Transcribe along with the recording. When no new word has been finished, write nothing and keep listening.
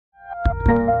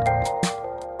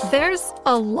There's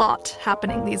a lot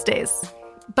happening these days,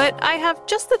 but I have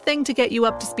just the thing to get you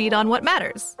up to speed on what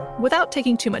matters without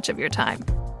taking too much of your time.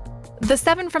 The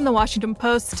 7 from the Washington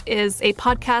Post is a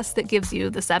podcast that gives you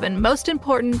the 7 most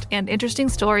important and interesting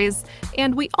stories,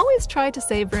 and we always try to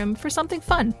save room for something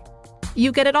fun.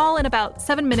 You get it all in about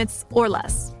 7 minutes or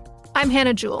less. I'm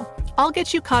Hannah Jewell. I'll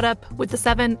get you caught up with the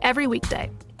 7 every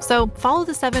weekday. So follow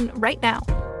the 7 right now.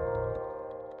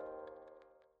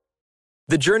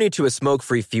 The journey to a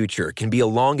smoke-free future can be a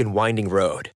long and winding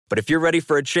road. But if you're ready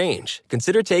for a change,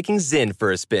 consider taking Zyn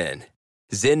for a spin.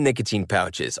 Zyn nicotine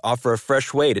pouches offer a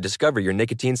fresh way to discover your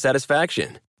nicotine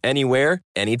satisfaction. Anywhere,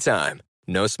 anytime.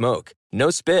 No smoke, no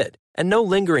spit, and no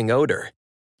lingering odor.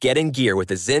 Get in gear with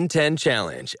the Zyn 10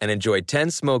 Challenge and enjoy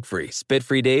 10 smoke-free,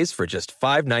 spit-free days for just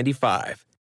 $5.95.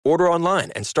 Order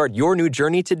online and start your new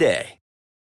journey today.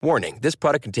 Warning, this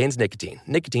product contains nicotine.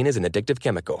 Nicotine is an addictive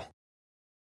chemical.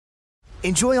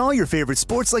 Enjoy all your favorite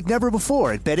sports like never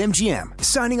before at BetMGM.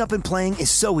 Signing up and playing is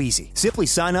so easy. Simply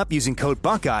sign up using code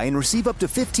Buckeye and receive up to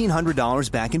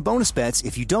 $1,500 back in bonus bets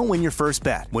if you don't win your first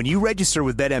bet. When you register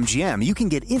with BetMGM, you can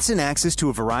get instant access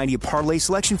to a variety of parlay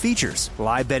selection features,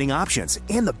 live betting options,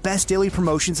 and the best daily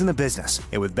promotions in the business.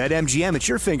 And with BetMGM at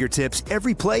your fingertips,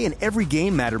 every play and every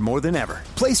game matter more than ever.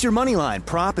 Place your moneyline,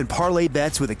 prop, and parlay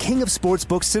bets with the king of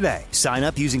sportsbooks today. Sign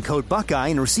up using code Buckeye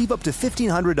and receive up to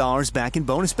 $1,500 back in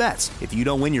bonus bets if you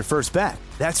don't win your first bet.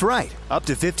 That's right, up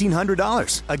to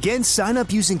 $1,500. Again, sign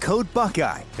up using code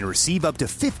Buckeye and receive up to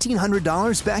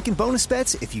 $1,500 back in bonus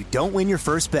bets if you don't win your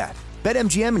first bet.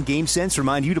 BetMGM and GameSense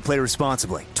remind you to play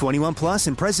responsibly. 21 plus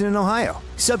and present in Ohio.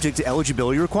 Subject to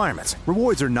eligibility requirements.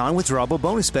 Rewards are non-withdrawable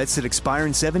bonus bets that expire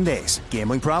in 7 days.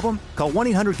 Gambling problem? Call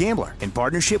 1-800-GAMBLER in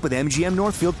partnership with MGM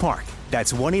Northfield Park.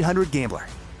 That's 1-800-GAMBLER.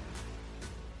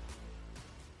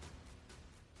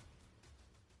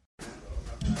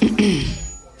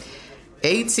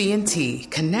 AT&T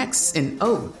connects an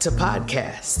ode to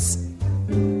podcasts.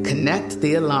 Connect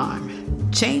the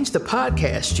alarm. Change the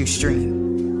podcast you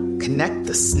stream. Connect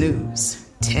the snooze.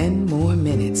 10 more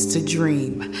minutes to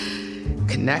dream.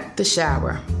 Connect the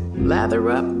shower.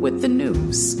 Lather up with the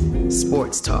news.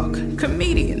 Sports talk,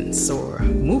 comedians, or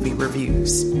movie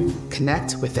reviews.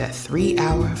 Connect with that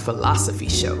 3-hour philosophy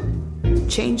show.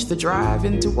 Change the drive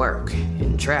into work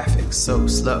in traffic so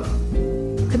slow.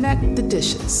 Connect the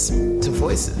dishes to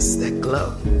voices that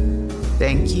glow.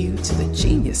 Thank you to the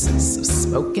geniuses of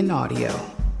spoken audio.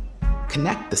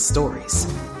 Connect the stories.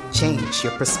 Change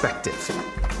your perspective.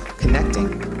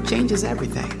 Connecting changes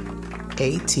everything.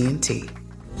 AT&T.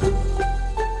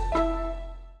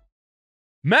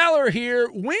 Maller here.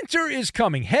 Winter is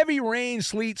coming. Heavy rain,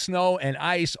 sleet, snow, and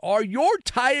ice. Are your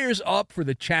tires up for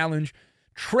the challenge?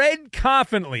 Tread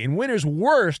confidently in winter's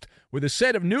worst with a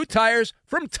set of new tires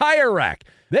from Tire Rack.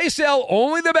 They sell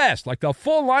only the best, like the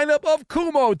full lineup of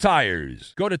Kumho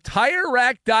tires. Go to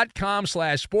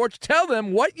TireRack.com/sports. Tell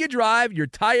them what you drive. Your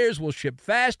tires will ship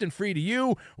fast and free to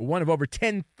you. One of over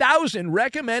 10,000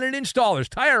 recommended installers.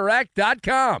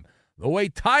 TireRack.com. The way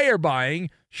tire buying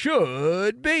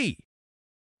should be.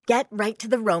 Get right to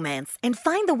the romance and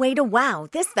find the way to wow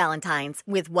this Valentine's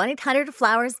with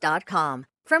 1-800-Flowers.com.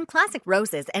 From classic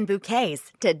roses and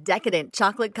bouquets to decadent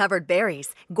chocolate-covered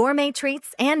berries, gourmet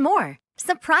treats, and more.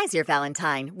 Surprise your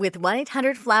Valentine with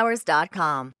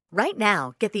 1-800-Flowers.com. Right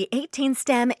now, get the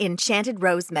 18-stem Enchanted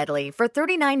Rose Medley for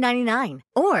 $39.99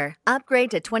 or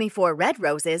upgrade to 24 red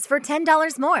roses for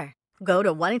 $10 more. Go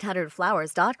to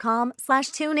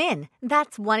 1-800-Flowers.com/tune-in.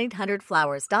 That's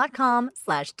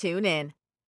 1-800-Flowers.com/tune-in.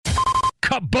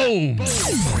 Kaboom!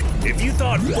 If you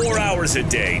thought 4 hours a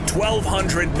day,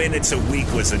 1,200 minutes a week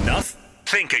was enough,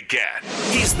 think again.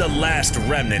 He's the last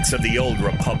remnants of the old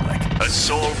republic, a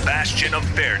sole bastion of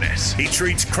fairness. He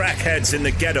treats crackheads in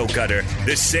the ghetto gutter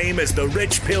the same as the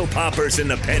rich pill poppers in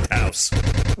the penthouse.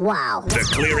 Wow. The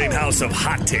clearinghouse of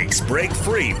hot takes break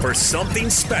free for something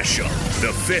special.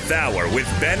 The Fifth Hour with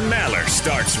Ben Maller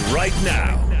starts right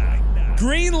now.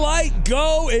 Green light,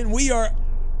 go, and we are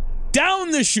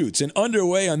down the chutes and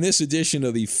underway on this edition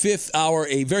of the Fifth Hour,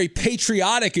 a very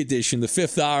patriotic edition, the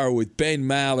Fifth Hour with Ben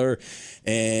Maller,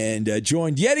 and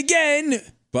joined yet again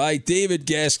by David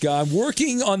Gascon,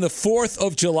 working on the 4th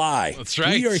of July. That's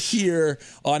right. We are here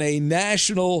on a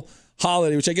national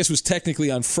holiday, which I guess was technically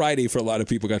on Friday for a lot of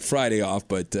people, got Friday off,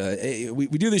 but we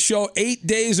do the show 8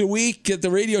 days a week, at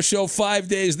the radio show 5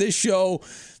 days, this show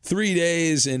 3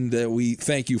 days, and we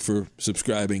thank you for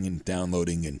subscribing and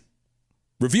downloading and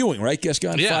reviewing, right,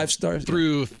 Gascon? Yeah, 5 stars?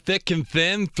 Through thick and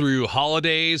thin, through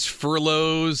holidays,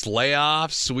 furloughs,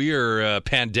 layoffs, we are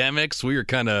pandemics, we are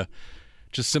kind of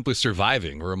just simply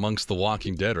surviving. We're amongst the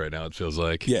walking dead right now, it feels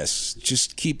like. Yes,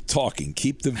 just keep talking.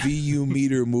 Keep the VU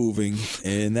meter moving,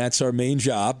 and that's our main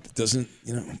job. It doesn't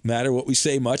matter what we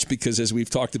say much because, as we've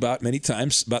talked about many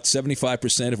times, about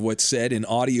 75% of what's said in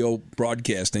audio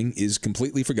broadcasting is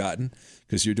completely forgotten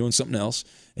because you're doing something else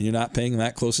and you're not paying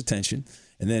that close attention.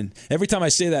 And then every time I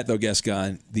say that, though,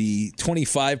 Gascon, the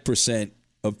 25%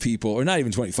 of people, or not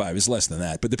even 25, it's less than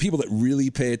that, but the people that really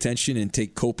pay attention and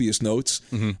take copious notes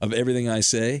of everything I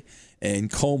say and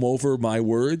comb over my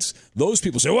words, those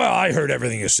people say, well, I heard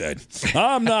everything you said.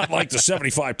 I'm not like the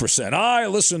 75%. I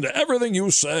listened to everything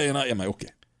you say, and I'm like, okay.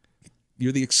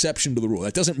 You're the exception to the rule.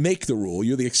 That doesn't make the rule.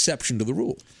 You're the exception to the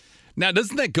rule. Now,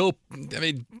 doesn't that go, I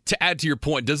mean, to add to your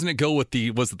point, doesn't it go with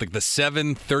the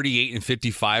 7, 38, and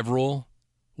 55 rule,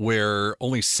 where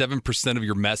only 7% of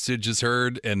your message is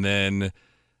heard, and then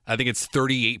I think it's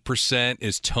 38%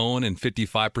 is tone and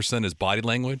 55% is body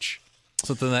language,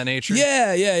 something of that nature.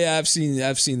 Yeah. I've seen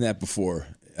that before.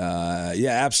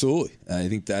 Yeah, absolutely. I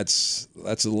think that's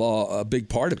a big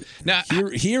part of it. Now,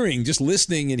 hearing, just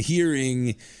listening and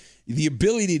hearing, the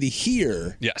ability to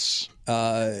hear. Yes.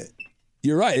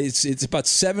 You're right. It's about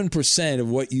 7% of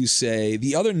what you say.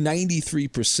 The other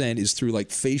 93% is through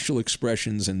like facial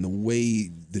expressions and the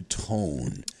way, the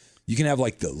tone. You can have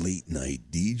like the late night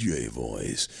DJ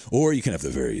voice, or you can have the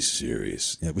very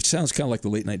serious, which sounds kind of like the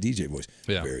late night DJ voice.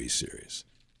 Yeah. Very serious.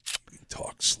 You can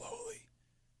talk slowly.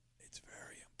 It's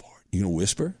very important. You gonna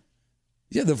whisper?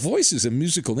 Yeah, the voice is a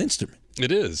musical instrument.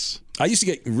 It is. I used to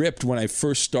get ripped when I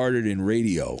first started in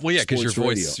radio. Well, yeah, because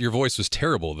your voice was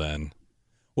terrible then.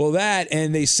 Well, that,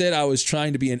 and they said I was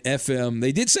trying to be an FM.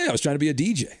 They did say I was trying to be a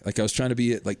DJ. Like I was trying to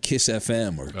be at like Kiss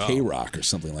FM or K-Rock or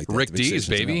something like that. Rick Dees,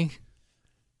 baby.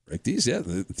 Rick Dees, yeah.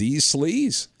 These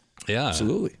sleaze. Yeah.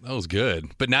 Absolutely. That was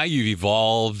good. But now you've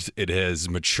evolved. It has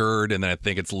matured, and then I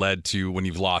think it's led to when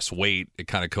you've lost weight, it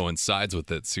kind of coincides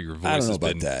with it. So your voice has been...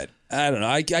 I don't know about that. I don't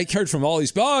know. I heard from all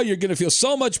these, you're going to feel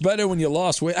so much better when you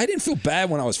lost weight. I didn't feel bad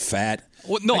when I was fat.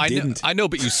 Well, no, I know,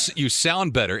 but you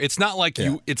sound better. It's not like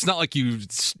you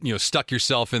stuck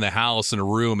yourself in the house in a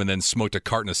room and then smoked a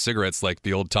carton of cigarettes like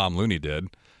the old Tom Looney did.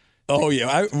 Oh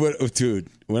yeah, dude.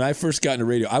 When I first got into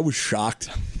radio, I was shocked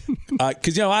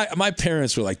because my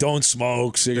parents were like, "Don't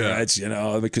smoke cigarettes,"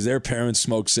 because their parents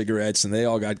smoked cigarettes and they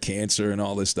all got cancer and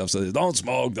all this stuff. So they, don't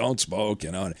smoke. So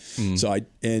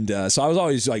I was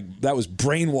always like, that was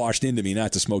brainwashed into me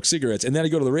not to smoke cigarettes. And then I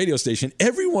go to the radio station,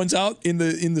 everyone's out in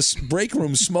the break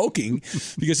room smoking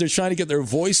because they're trying to get their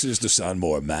voices to sound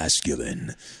more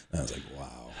masculine. And I was like, wow.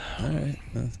 All right.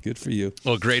 Well, good for you.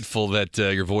 Well, grateful that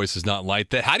your voice is not like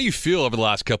that. How do you feel over the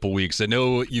last couple of weeks? I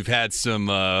know you've had some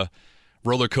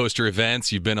roller coaster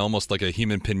events. You've been almost like a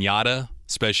human piñata,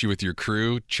 especially with your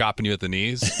crew chopping you at the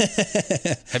knees.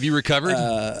 Have you recovered?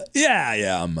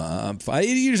 Yeah. I'm fine.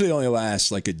 It usually only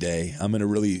lasts like a day. I'm in a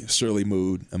really surly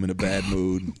mood. I'm in a bad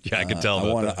mood. Yeah, I can tell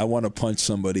about that. I want to punch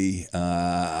somebody.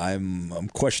 I'm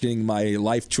questioning my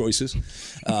life choices.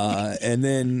 And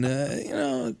then,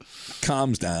 it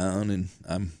calms down and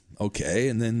I'm okay.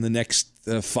 And then the next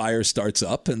fire starts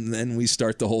up and then we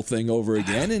start the whole thing over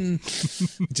again and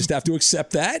just have to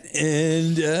accept that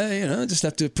and, just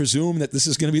have to presume that this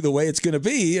is going to be the way it's going to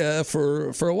be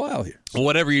for a while here.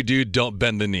 Whatever you do, don't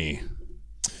bend the knee.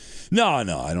 No, I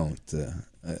don't.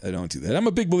 I don't do that. I'm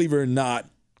a big believer in not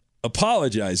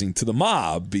apologizing to the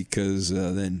mob because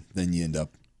then you end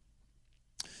up,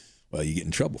 you get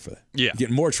in trouble for that. Yeah. You get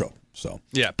in more trouble. So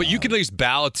yeah, but you can at least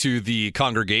bow to the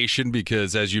congregation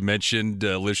because, as you mentioned,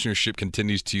 listenership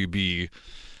continues to be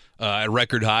at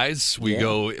record highs. We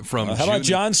go from how about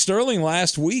John Sterling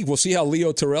last week? We'll see how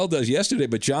Leo Terrell does yesterday,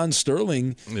 but John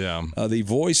Sterling, the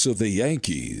voice of the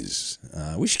Yankees.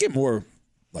 We should get more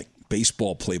like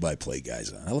baseball play-by-play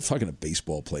guys on. I love talking to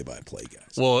baseball play-by-play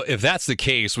guys. Well, if that's the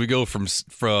case, we go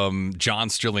from John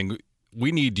Sterling.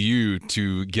 We need you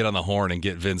to get on the horn and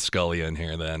get Vince Scully in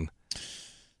here then.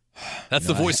 That's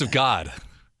the voice of God.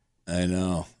 I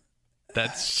know.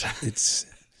 It's.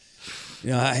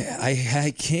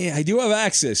 I can't. I do have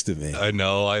access to me. I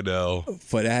know.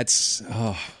 But that's.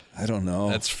 I don't know.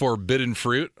 That's forbidden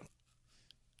fruit.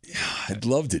 Yeah, I'd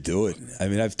love to do it. I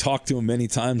mean, I've talked to him many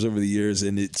times over the years,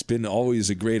 and it's been always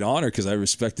a great honor because I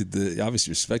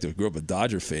obviously respect him. I grew up a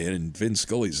Dodger fan, and Vince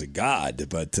Scully's a god.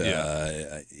 But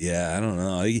I don't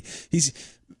know.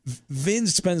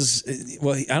 Vince spends,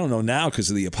 I don't know now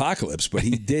because of the apocalypse, but he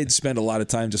did spend a lot of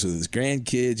time just with his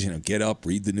grandkids, get up,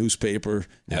 read the newspaper,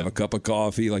 have a cup of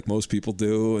coffee like most people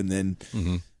do. And then,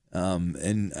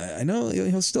 and I know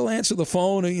he'll still answer the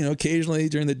phone, occasionally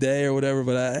during the day or whatever,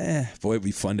 but boy, it'd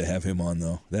be fun to have him on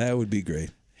though. That would be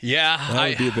great. Yeah, that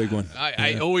would be a big one.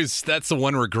 I always, that's the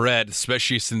one regret,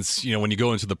 especially since, when you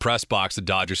go into the press box at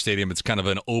Dodger Stadium, it's kind of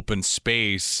an open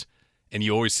space, and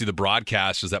you always see the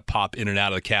broadcasters that pop in and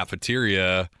out of the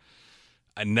cafeteria.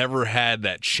 I never had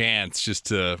that chance just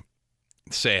to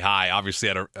say hi. Obviously,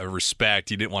 out of respect,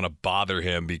 you didn't want to bother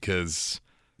him because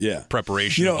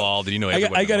preparation involved. And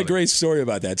I got a great story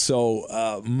about that.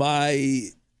 So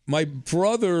my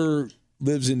brother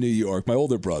lives in New York, my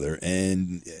older brother,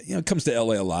 and comes to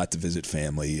LA a lot to visit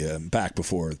family back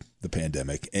before the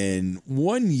pandemic. And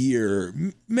one year,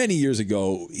 many years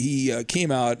ago, he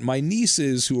came out. My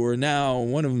nieces, who are now,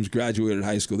 one of them's graduated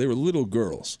high school, they were little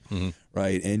girls,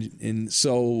 right? And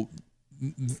so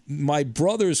my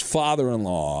brother's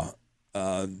father-in-law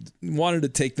wanted to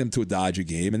take them to a Dodger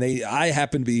game, and I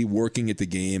happened to be working at the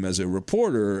game as a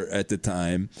reporter at the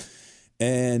time.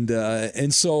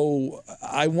 And so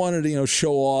I wanted to,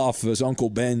 show off as Uncle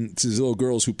Ben to his little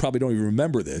girls who probably don't even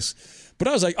remember this. But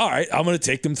I was like, all right, I'm going to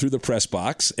take them through the press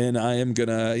box, and I am going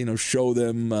to, show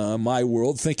them my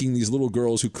world, thinking these little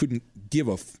girls who couldn't give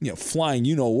a flying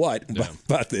what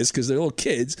about this because they're little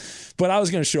kids. But I was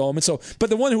going to show them. And so,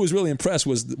 but the one who was really impressed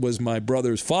was my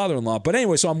brother's father-in-law. But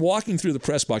anyway, so I'm walking through the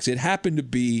press box. It happened to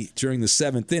be during the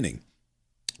seventh inning,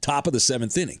 top of the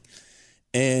seventh inning.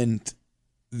 And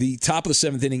the top of the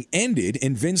seventh inning ended,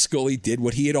 and Vin Scully did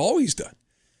what he had always done.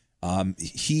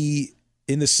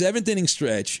 In the seventh inning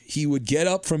stretch, he would get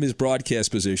up from his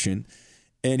broadcast position,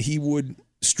 and he would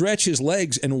stretch his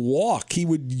legs and walk. He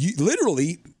would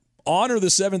literally honor the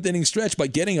seventh inning stretch by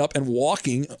getting up and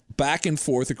walking back and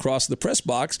forth across the press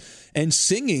box and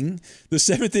singing the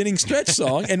seventh inning stretch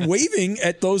song and waving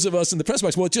at those of us in the press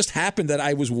box. Well, it just happened that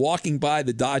I was walking by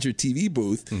the Dodger TV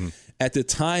booth at the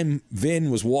time Vin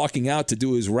was walking out to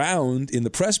do his round in the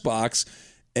press box,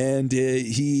 and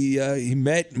he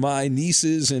met my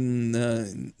nieces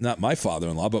and not my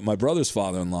father-in-law, but my brother's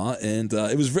father-in-law, and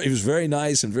it was very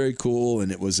nice and very cool,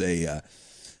 and it was a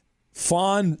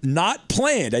fun, not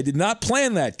planned. I did not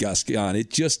plan that, Gascon. It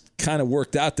just kind of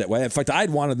worked out that way. In fact,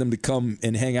 I'd wanted them to come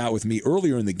and hang out with me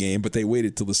earlier in the game, but they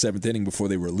waited till the seventh inning before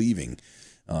they were leaving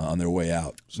on their way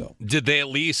out. So, did they at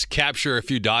least capture a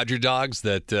few Dodger dogs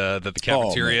that the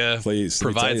cafeteria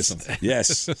provides?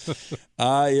 Yes,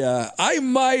 I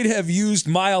might have used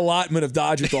my allotment of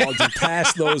Dodger dogs and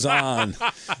passed those on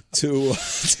to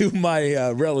my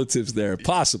relatives there,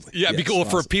 possibly. Yeah, yes,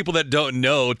 because for people that don't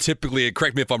know, typically,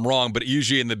 correct me if I'm wrong, but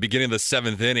usually in the beginning of the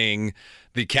seventh inning,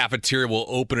 the cafeteria will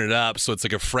open it up, so it's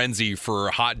like a frenzy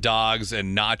for hot dogs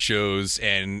and nachos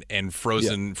and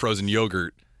frozen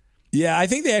yogurt. Yeah, I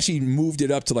think they actually moved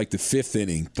it up to like the fifth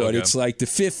inning. But it's like the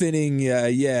fifth inning,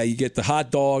 you get the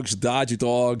hot dogs, the Dodger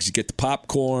dogs, you get the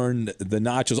popcorn, the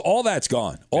nachos. All that's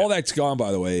gone. All that's gone,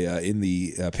 by the way, in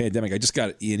the pandemic. I just got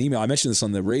an email. I mentioned this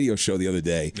on the radio show the other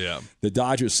day. Yeah. The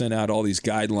Dodgers sent out all these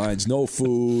guidelines. No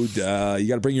food. You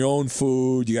got to bring your own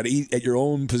food. You got to eat at your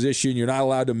own position. You're not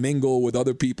allowed to mingle with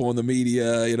other people in the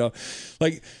media.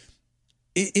 Like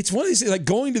it's one of these things, like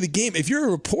going to the game. If you're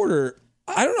a reporter,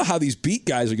 I don't know how these beat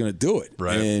guys are going to do it.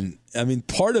 Right. And, I mean,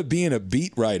 part of being a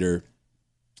beat writer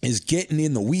is getting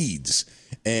in the weeds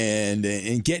and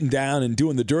getting down and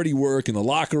doing the dirty work in the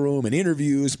locker room and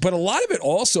interviews. But a lot of it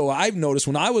also, I've noticed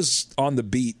when I was on the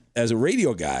beat as a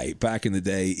radio guy back in the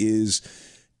day, is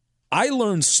I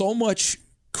learned so much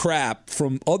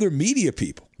from other media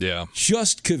people. Yeah.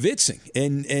 Just kivitzing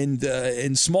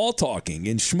and small talking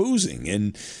and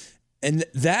schmoozing. And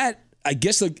that, I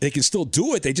guess they can still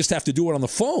do it. They just have to do it on the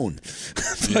phone.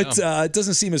 But it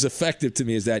doesn't seem as effective to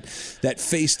me as that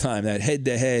FaceTime, that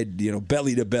head-to-head,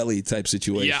 belly-to-belly type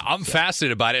situation. Yeah, I'm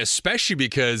fascinated by it, especially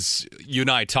because you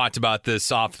and I talked about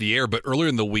this off the air, but earlier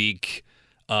in the week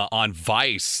on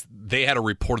Vice, they had a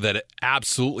report that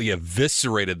absolutely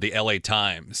eviscerated the LA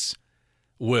Times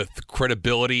with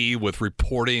credibility, with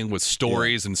reporting, with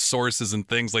stories and sources and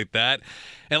things like that.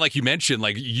 And like you mentioned,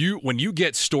 when you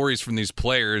get stories from these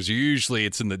players, usually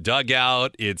it's in the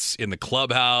dugout, it's in the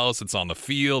clubhouse, it's on the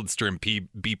field, it's during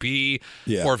BP,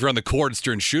 or if you're on the court, it's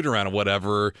during shoot-around or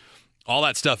whatever. All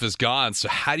that stuff is gone. So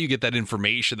how do you get that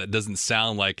information that doesn't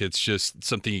sound like it's just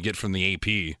something you get from the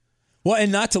AP? Well,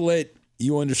 and not to let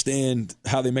you understand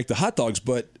how they make the hot dogs,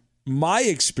 but my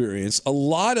experience, a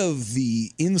lot of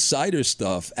the insider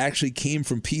stuff actually came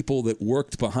from people that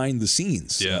worked behind the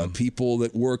scenes. People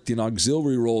that worked in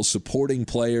auxiliary roles supporting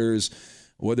players,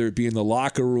 whether it be in the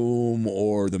locker room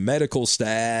or the medical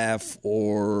staff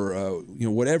or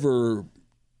whatever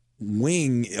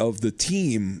wing of the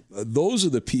team. Those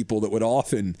are the people that would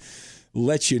often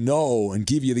let you know and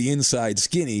give you the inside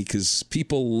skinny because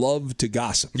people love to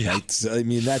gossip. Yeah. Right? I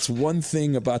mean, that's one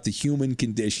thing about the human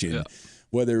condition. Yeah.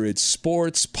 whether it's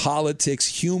sports,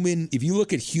 politics, if you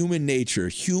look at human nature,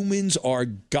 humans are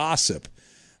gossip.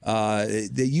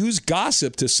 They use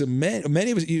gossip to cement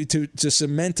many of us to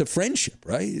cement a friendship,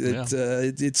 right? Yeah.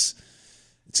 It's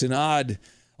an odd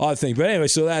thing. But anyway,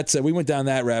 so that's we went down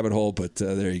that rabbit hole. But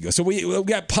there you go. So we've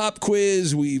got pop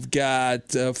quiz. We've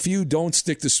got a few don't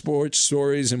stick to sports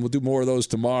stories, and we'll do more of those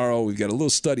tomorrow. We've got a little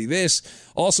study this.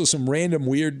 Also, some random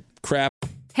weird crap.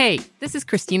 Hey, this is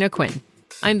Christina Quinn.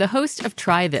 I'm the host of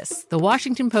Try This, the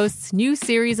Washington Post's new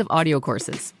series of audio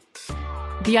courses.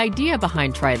 The idea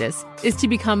behind Try This is to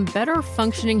become better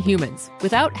functioning humans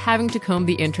without having to comb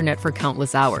the internet for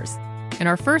countless hours. In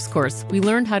our first course, we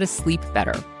learned how to sleep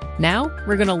better. Now,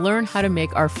 we're going to learn how to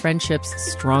make our friendships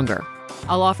stronger.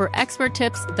 I'll offer expert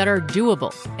tips that are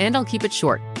doable, and I'll keep it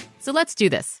short. So let's do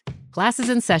this. Class is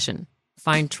in session.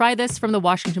 Find Try This from the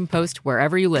Washington Post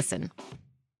wherever you listen.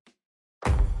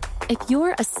 If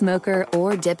you're a smoker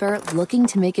or dipper looking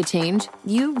to make a change,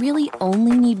 you really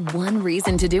only need one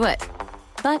reason to do it.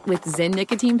 But with Zyn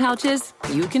nicotine pouches,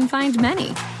 you can find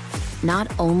many.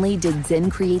 Not only did Zyn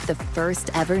create the first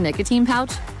ever nicotine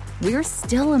pouch, we're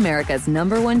still America's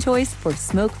 #1 choice for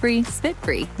smoke-free,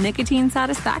 spit-free nicotine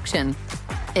satisfaction.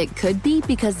 It could be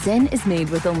because Zyn is made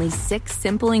with only 6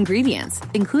 simple ingredients,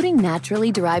 including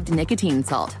naturally derived nicotine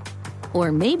salt.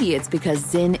 Or maybe it's because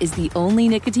Zyn is the only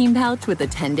nicotine pouch with a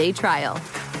 10-day trial.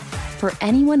 For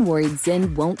anyone worried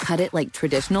Zyn won't cut it like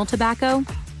traditional tobacco,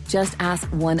 just ask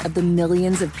one of the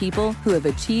millions of people who have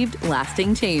achieved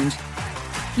lasting change.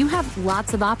 You have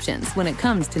lots of options when it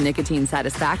comes to nicotine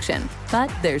satisfaction,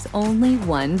 but there's only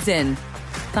one Zyn.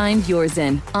 Find your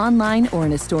Zyn online or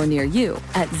in a store near you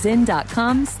at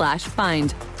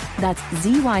zyn.com/find. That's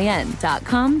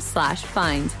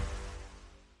ZYN.com/find.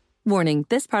 Warning,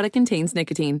 this product contains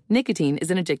nicotine. Nicotine is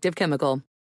an addictive chemical.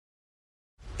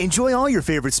 Enjoy all your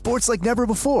favorite sports like never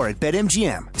before at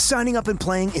BetMGM. Signing up and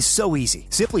playing is so easy.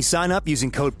 Simply sign up using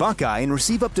code Buckeye and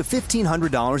receive up to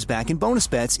 $1,500 back in bonus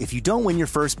bets if you don't win your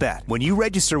first bet. When you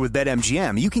register with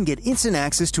BetMGM, you can get instant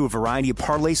access to a variety of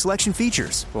parlay selection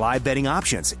features, live betting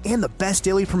options, and the best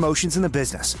daily promotions in the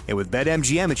business. And with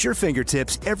BetMGM at your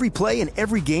fingertips, every play and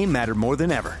every game matter more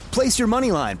than ever. Place your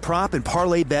moneyline, prop, and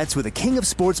parlay bets with the king of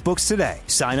sportsbooks today.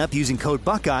 Sign up using code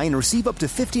Buckeye and receive up to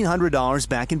 $1,500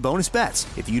 back in bonus bets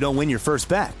if you don't win your first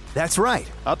bet. That's right,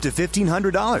 up to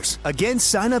 $1,500. Again,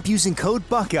 sign up using code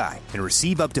Buckeye and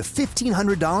receive up to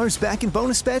 $1,500 back in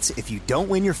bonus bets if you don't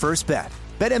win your first bet.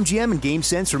 BetMGM and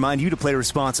GameSense remind you to play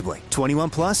responsibly. 21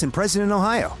 plus and present in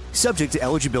Ohio. Subject to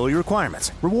eligibility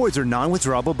requirements. Rewards are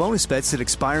non-withdrawable bonus bets that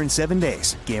expire in 7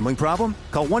 days. Gambling problem?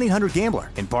 Call 1-800-GAMBLER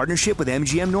in partnership with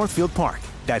MGM Northfield Park.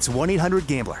 That's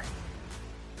 1-800-GAMBLER.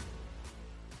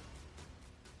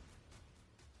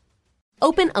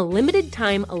 Open a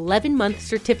limited-time 11-month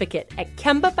certificate at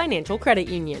Kemba Financial Credit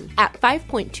Union. At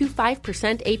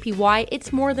 5.25% APY,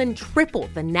 it's more than triple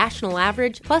the national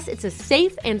average, plus it's a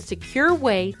safe and secure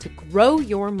way to grow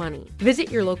your money.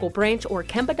 Visit your local branch or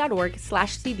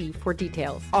kemba.org/cb for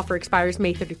details. Offer expires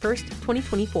May 31st,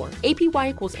 2024.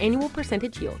 APY equals annual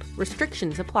percentage yield.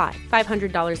 Restrictions apply.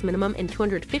 $500 minimum and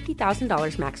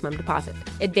 $250,000 maximum deposit.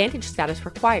 Advantage status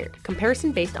required.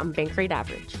 Comparison based on bank rate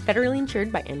average. Federally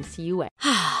insured by NCUA.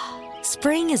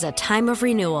 Spring is a time of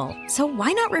renewal, so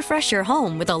why not refresh your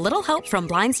home with a little help from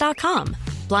Blinds.com?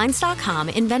 Blinds.com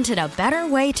invented a better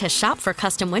way to shop for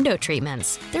custom window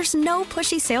treatments. There's no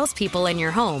pushy salespeople in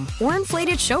your home or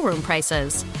inflated showroom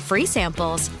prices. Free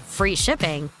samples, free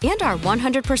shipping, and our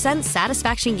 100%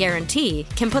 satisfaction guarantee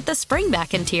can put the spring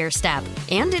back into your step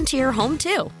and into your home,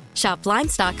 too. Shop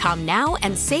Blinds.com now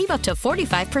and save up to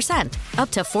 45%.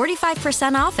 Up to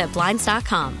 45% off at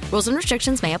Blinds.com. Rules and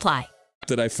restrictions may apply.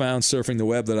 That I found surfing the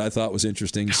web that I thought was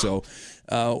interesting. So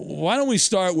why don't we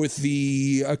start with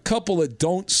a couple that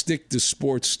don't stick to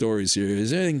sports stories here? Is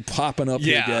there anything popping up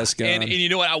your desk? And you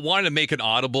know what? I wanted to make an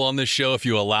audible on this show if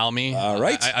you allow me. All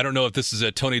right. I don't know if this is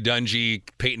a Tony Dungy,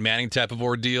 Peyton Manning type of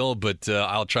ordeal, but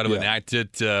I'll try to enact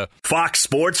it. Fox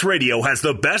Sports Radio has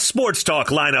the best sports talk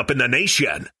lineup in the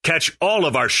nation. Catch all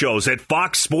of our shows at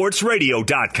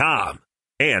foxsportsradio.com.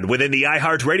 And within the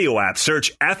iHeartRadio app,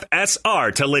 search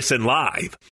FSR to listen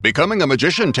live. Becoming a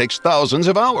magician takes thousands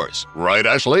of hours, right,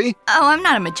 Ashley? Oh, I'm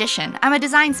not a magician. I'm a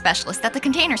design specialist at the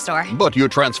Container Store. But you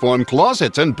transform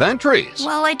closets and pantries.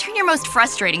 Well, I turn your most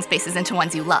frustrating spaces into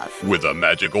ones you love. With a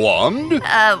magic wand?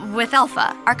 With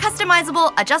Elfa, our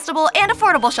customizable, adjustable, and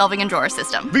affordable shelving and drawer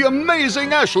system. The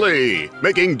amazing Ashley,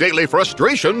 making daily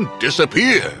frustration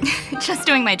disappear. Just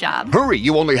doing my job. Hurry,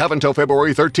 you only have until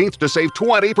February 13th to save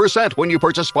 20% when you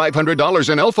purchase $500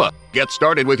 in Elfa. Get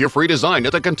started with your free design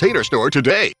at the Container Store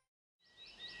today.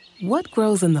 What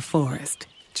grows in the forest?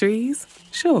 Trees?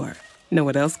 Sure. Know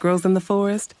what else grows in the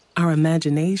forest? Our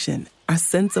imagination, our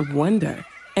sense of wonder,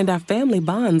 and our family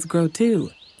bonds grow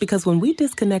too. Because when we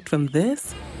disconnect from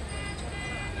this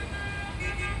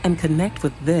and connect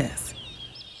with this,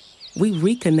 we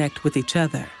reconnect with each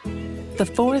other. The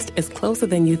forest is closer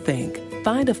than you think.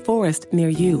 Find a forest near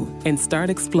you and start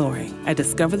exploring at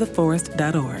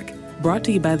discovertheforest.org. Brought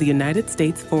to you by the United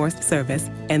States Forest Service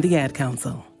and the Ad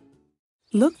Council.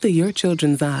 Look through your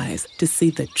children's eyes to see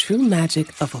the true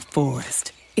magic of a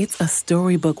forest. It's a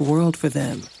storybook world for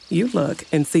them. You look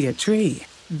and see a tree.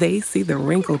 They see the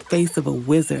wrinkled face of a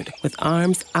wizard with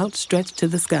arms outstretched to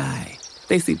the sky.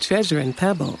 They see treasure in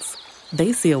pebbles.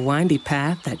 They see a windy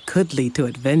path that could lead to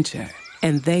adventure.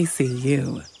 And they see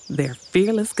you, their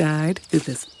fearless guide through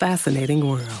this fascinating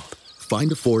world.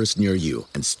 Find a forest near you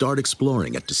and start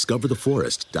exploring at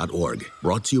discovertheforest.org.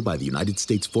 Brought to you by the United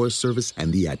States Forest Service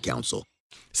and the Ad Council.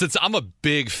 Since I'm a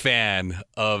big fan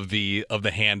of the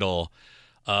handle,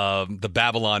 the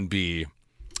Babylon Bee,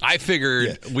 I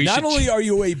figured we should... Not only are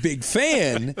you a big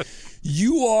fan,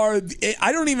 you are...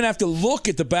 I don't even have to look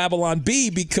at the Babylon Bee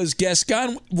because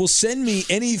Gascon will send me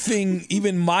anything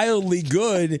even mildly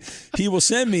good. He will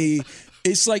send me...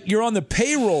 It's like you're on the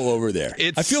payroll over there.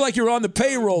 I feel like you're on the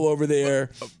payroll over there.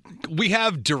 We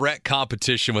have direct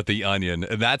competition with The Onion,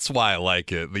 and that's why I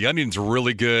like it. The Onion's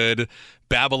really good.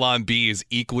 Babylon Bee is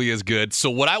equally as good. So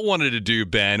what I wanted to do,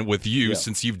 Ben, with you,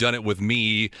 since you've done it with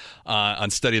me on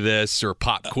Study This or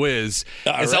Pop Quiz,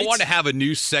 is I want to have a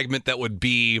new segment that would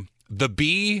be The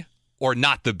Bee or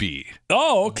Not the Bee.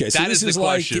 Oh, okay. So that is the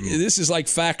question. This is like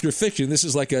Fact or Fiction. This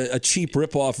is like a cheap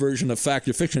ripoff version of Fact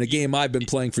or Fiction, a game I've been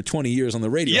playing for 20 years on the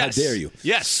radio. Yes. How dare you?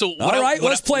 Yes. So all right,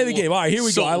 let's play the game. All right, here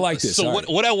we go. I like this. So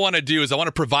what I want to do is I want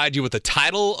to provide you with the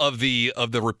title of the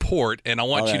report, and I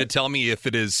want you to tell me if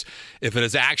it is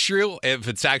actual, if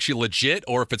it's actually legit,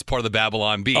 or if it's part of the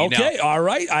Babylon Bee. Okay. All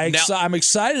right. I'm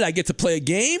excited. I get to play a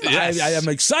game. Yes. I am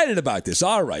excited about this.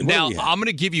 All right. Now I'm going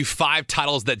to give you 5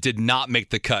 titles that did not make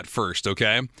the cut first.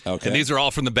 Okay. Okay. And these are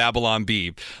all from the Babylon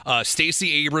Bee.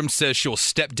 Stacey Abrams says she'll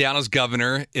step down as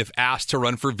governor if asked to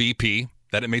run for VP.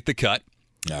 That didn't make the cut.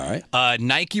 All right.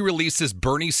 Nike releases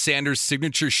Bernie Sanders'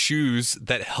 signature shoes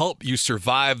that help you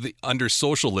survive under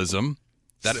socialism.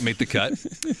 That didn't make the cut.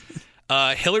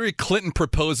 Hillary Clinton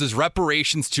proposes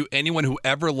reparations to anyone who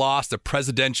ever lost a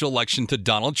presidential election to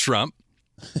Donald Trump.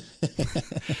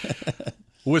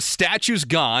 With statues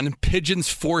gone, pigeons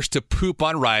forced to poop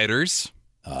on rioters.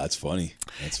 Oh, that's funny.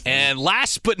 And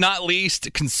last but not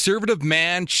least, conservative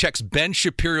man checks Ben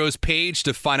Shapiro's page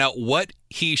to find out what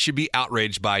he should be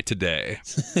outraged by today.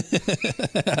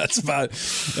 That's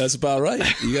about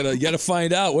right. You gotta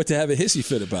find out what to have a hissy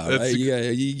fit about. Right?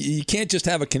 You can't just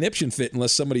have a conniption fit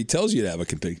unless somebody tells you to have a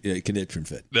conniption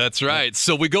fit. That's right.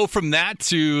 So we go from that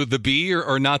to the Bee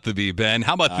or not the Bee, Ben.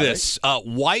 How about this? Right.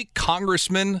 White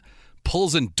congressman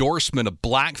pulls endorsement of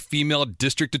black female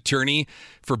district attorney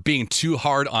for being too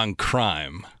hard on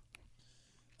crime.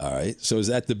 All right. So is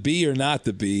that the Bee or not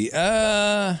the Bee?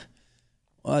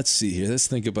 Let's see here. Let's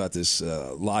think about this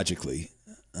logically.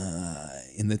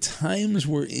 In the times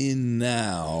we're in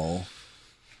now,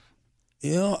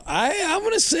 I'm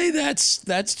going to say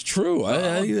that's true.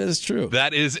 I think that's true.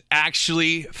 That is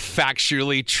actually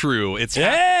factually true.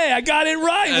 Hey, I got it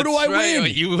right. What do I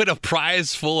win? You win a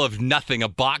prize full of nothing, a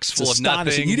box full of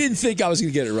nothing. You didn't think I was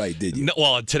going to get it right, did you? No,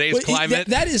 well, in today's climate.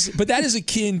 That is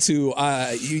akin to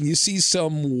you see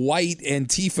some white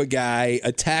Antifa guy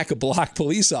attack a black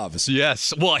police officer.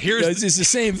 Yes. Well, it's the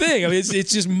same thing. I mean,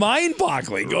 it's just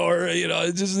mind-boggling. Or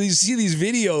just you see these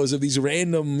videos of these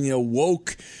random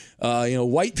woke.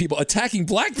 White people attacking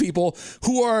black people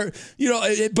who are,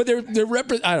 but they're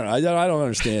I don't know. I don't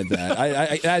understand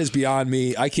that. That is beyond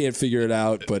me. I can't figure it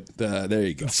out, but there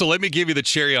you go. So let me give you the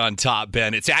cherry on top,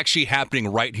 Ben. It's actually happening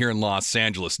right here in Los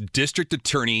Angeles. District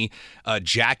Attorney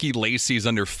Jackie Lacey is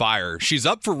under fire. She's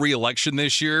up for re-election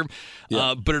this year,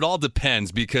 but it all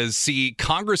depends because, see,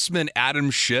 Congressman Adam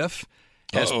Schiff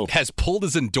has pulled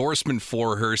his endorsement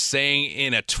for her, saying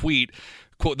in a tweet,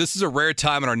 quote, "This is a rare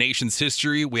time in our nation's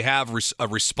history. We have a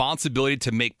responsibility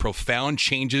to make profound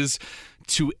changes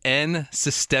to end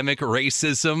systemic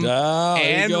racism."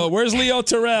 There you go. Where's Leo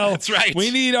Terrell? That's right. We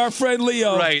need our friend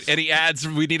Leo. Right. And he adds,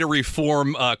 we need to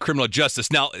reform criminal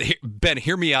justice. Now, Ben,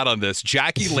 hear me out on this.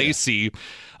 Jackie Lacey,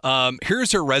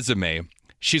 here's her resume.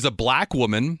 She's a black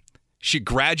woman. She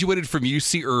graduated from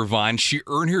UC Irvine. She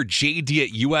earned her JD at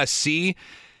USC.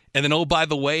 And then, oh, by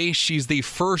the way, she's the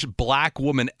first black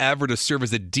woman ever to serve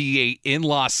as a DA in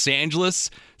Los Angeles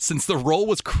since the role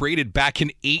was created back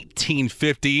in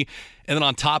 1850. And then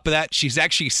on top of that, she's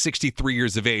actually 63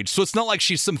 years of age. So it's not like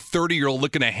she's some 30-year-old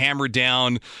looking to hammer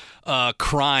down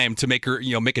crime to make her,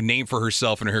 make a name for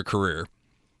herself in her career.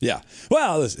 Yeah.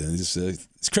 Well, listen,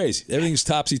 it's crazy. Everything's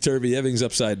topsy-turvy. Everything's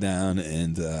upside down.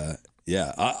 And,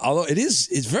 although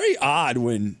it's very odd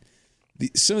when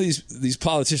some of these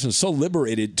politicians are so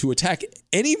liberated to attack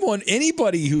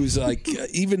anybody who's like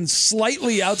even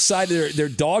slightly outside their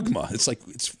dogma. It's like,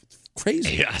 it's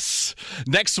crazy. Yes.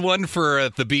 Next one for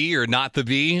the B or not the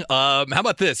B. How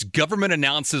about this? Government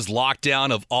announces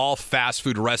lockdown of all fast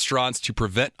food restaurants to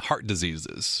prevent heart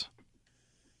diseases.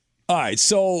 All right.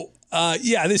 So,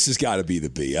 this has got to be the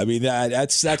B. I mean,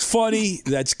 that's funny.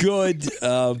 That's good.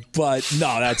 But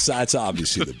no, that's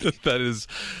obviously the B.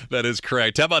 that is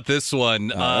correct. How about this one?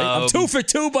 Right. I'm 2 for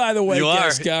 2, by the way, you are.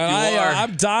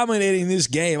 I'm dominating this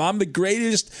game. I'm the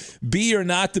greatest B or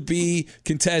not the B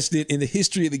contestant in the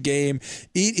history of the game.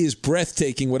 It is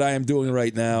breathtaking what I am doing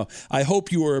right now. I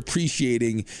hope you are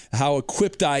appreciating how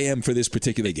equipped I am for this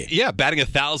particular game. Yeah, batting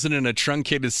 1,000 in a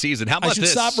truncated season. How about this? I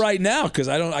should stop right now because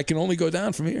I can only go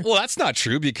down from here. Well, that's not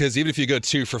true because even if you go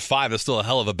 2 for 5, that's still a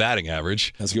hell of a batting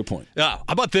average. That's a good point. How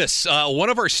about this? One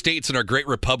of our states in our great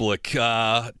republic,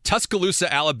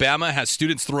 Tuscaloosa, Alabama, has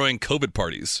students throwing COVID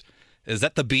parties. Is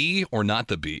that the B or not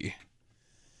the B?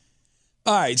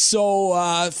 All right,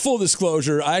 so full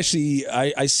disclosure, I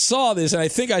saw this, and I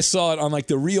think I saw it on like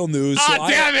the Real News.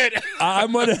 Damn it!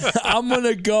 I'm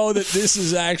gonna go that this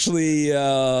is actually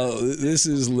this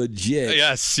is legit.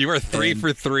 Yes, you are 3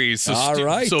 for 3. So all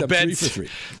right, so I'm Ben, 3 for 3.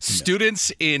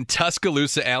 Students in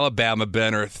Tuscaloosa, Alabama,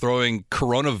 Ben, are throwing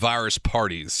coronavirus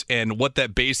parties, and what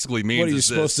that basically means What are you is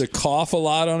supposed to cough a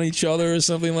lot on each other or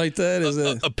something like that? Is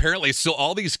it apparently? So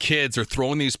all these kids are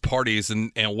throwing these parties,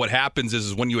 and what happens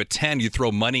is when you attend, you throw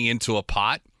money into a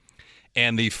pot,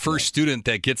 and the first student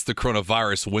that gets the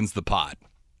coronavirus wins the pot.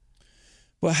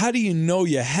 Well, how do you know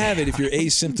you have it if you're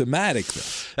asymptomatic,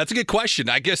 though? That's a good question.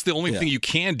 I guess the only thing you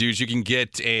can do is you can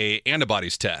get a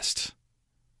antibodies test.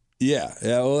 Yeah.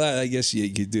 Well, I guess you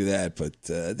could do that. But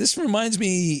this reminds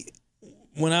me,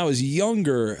 when I was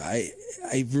younger, I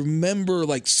remember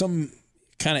like some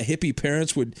kind of hippie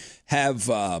parents would have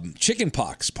chicken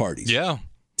pox parties. Yeah.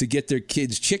 To get their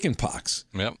kids chicken pox.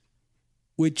 Yep.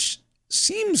 Which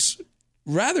seems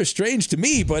rather strange to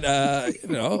me, but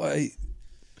I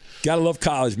gotta love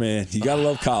college, man. You gotta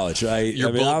love college, right?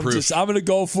 You're bulletproof. I'm gonna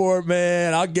go for it,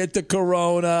 man. I'll get the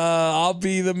corona. I'll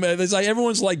be the man. It's like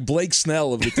everyone's like Blake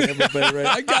Snell of the Tampa Bay Rays.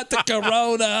 I got the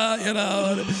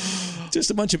corona, Just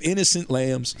a bunch of innocent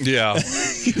lambs. Yeah.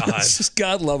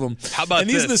 God love them. How about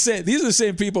these this? These are the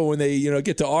same people when they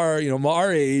get to our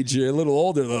age, a little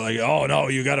older. They're like, oh no,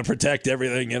 you got to protect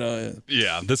everything.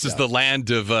 Yeah. This is the land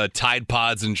of Tide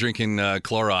Pods and drinking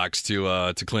Clorox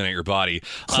to clean out your body.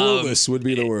 Clueless would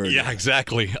be the word. Yeah,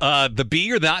 exactly. The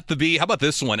B or not the B. How about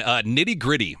this one? Nitty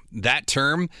gritty. That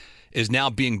term is now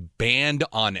being banned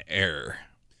on air.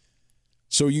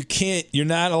 So you're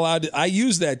not allowed to, I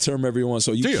use that term every once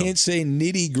in a while. You can't say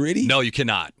nitty gritty? No, you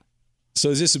cannot. So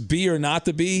is this a B or not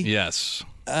the B? Yes.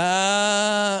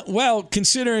 Well,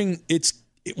 considering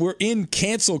we're in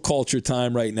cancel culture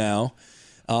time right now,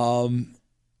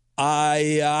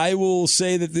 I will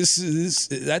say that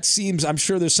that seems, I'm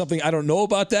sure there's something I don't know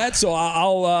about that, so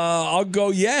I'll go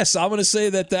yes. I'm going to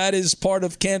say that is part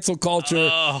of cancel culture.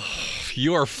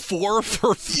 You are 4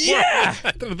 for 4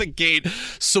 out of the gate.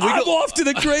 So I'm off to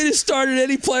the greatest start in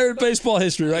any player in baseball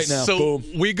history right now. So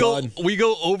boom, we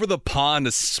go over the pond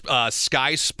to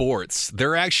Sky Sports.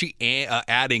 They're actually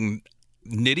adding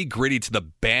nitty gritty to the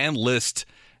ban list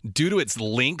due to its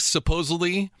links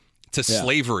supposedly to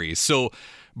slavery. So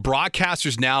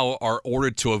broadcasters now are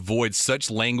ordered to avoid such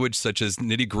language such as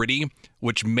nitty gritty,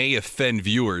 which may offend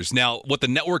viewers. Now, what the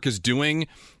network is doing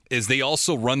is they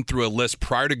also run through a list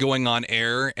prior to going on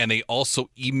air, and they also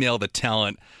email the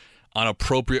talent on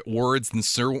appropriate words and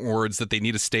certain words that they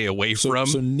need to stay away from.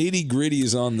 So nitty gritty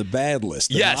is on the bad list,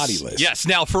 the naughty list. Yes.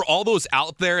 Now, for all those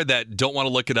out there that don't want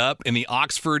to look it up, in the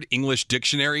Oxford English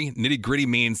Dictionary, nitty gritty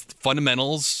means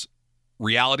fundamentals,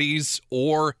 realities,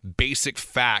 or basic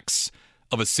facts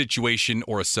of a situation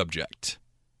or a subject.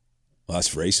 Well,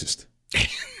 that's racist.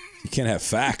 You can't have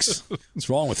facts. What's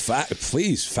wrong with facts?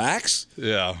 Please, facts?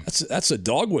 Yeah. That's a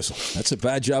dog whistle. That's a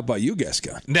bad job by you,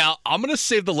 Gascon. Now, I'm going to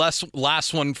save the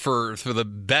last one for the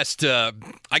best, I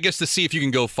guess, to see if you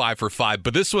can go 5 for 5.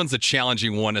 But this one's a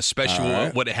challenging one, especially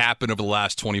what happened over the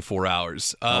last 24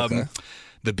 hours. Okay.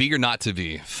 The B or not to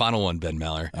be. Final one, Ben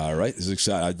Maller. All right. This is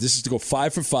exciting. This is to go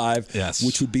 5 for 5, yes,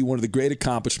 which would be one of the great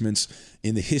accomplishments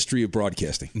in the history of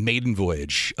broadcasting. Maiden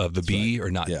voyage of the B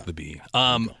or not the B.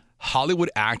 Hollywood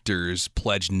actors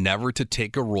pledge never to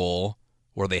take a role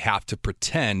or they have to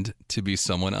pretend to be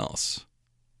someone else?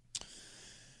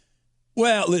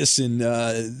 Well, listen,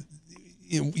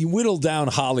 you whittle down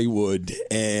Hollywood,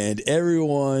 and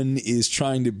everyone is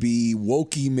trying to be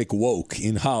wokey McWoke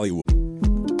in Hollywood.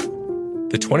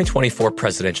 The 2024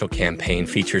 presidential campaign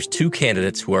features two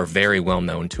candidates who are very well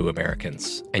known to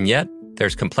Americans. And yet,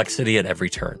 there's complexity at every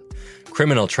turn.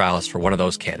 Criminal trials for one of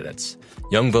those candidates.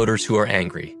 Young voters who are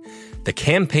angry. The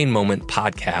Campaign Moment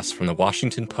podcast from the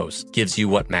Washington Post gives you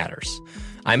what matters.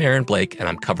 I'm Aaron Blake, and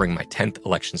I'm covering my 10th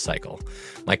election cycle.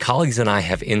 My colleagues and I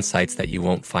have insights that you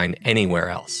won't find anywhere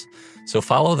else. So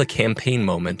follow the Campaign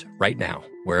Moment right now,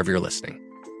 wherever you're listening.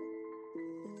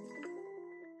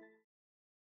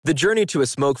 The journey to a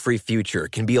smoke-free future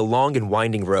can be a long and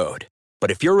winding road. But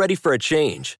if you're ready for a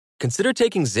change, consider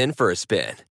taking Zyn for a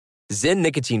spin. Zyn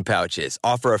nicotine pouches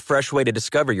offer a fresh way to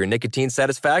discover your nicotine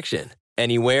satisfaction.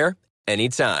 Anywhere,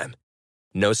 anytime.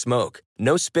 No smoke,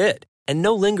 no spit, and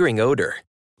no lingering odor.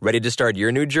 Ready to start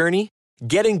your new journey?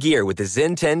 Get in gear with the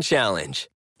Zyn 10 Challenge.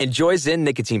 Enjoy Zyn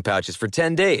nicotine pouches for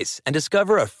 10 days and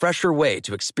discover a fresher way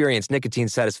to experience nicotine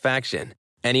satisfaction.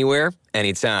 Anywhere,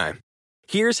 anytime.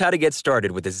 Here's how to get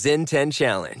started with the Zyn 10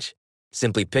 Challenge.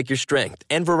 Simply pick your strength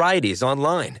and varieties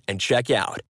online and check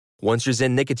out. Once your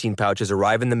Zyn nicotine pouches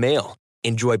arrive in the mail,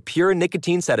 enjoy pure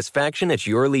nicotine satisfaction at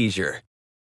your leisure.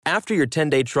 After your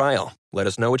 10-day trial, let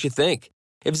us know what you think.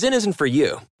 If Zyn isn't for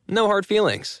you, no hard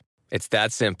feelings. It's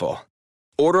that simple.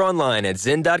 Order online at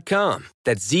Zyn.com,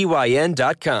 that's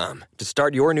ZYN.com, to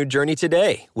start your new journey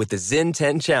today with the Zyn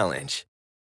 10 Challenge.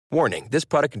 Warning, this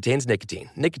product contains nicotine.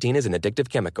 Nicotine is an addictive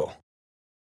chemical.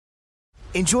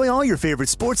 Enjoy all your favorite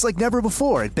sports like never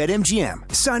before at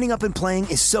BetMGM. Signing up and playing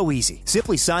is so easy.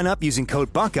 Simply sign up using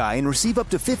code Buckeye and receive up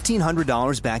to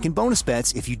 $1,500 back in bonus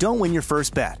bets if you don't win your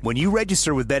first bet. When you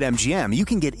register with BetMGM, you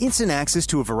can get instant access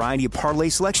to a variety of parlay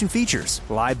selection features,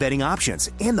 live betting options,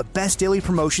 and the best daily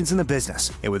promotions in the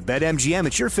business. And with BetMGM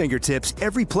at your fingertips,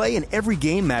 every play and every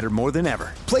game matter more than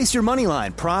ever. Place your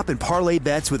moneyline, prop, and parlay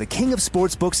bets with the king of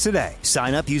sportsbooks today.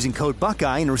 Sign up using code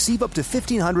Buckeye and receive up to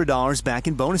 $1,500 back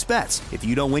in bonus bets if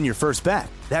you don't win your first bet.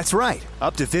 That's right,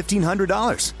 up to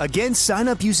 $1,500. Again, sign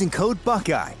up using code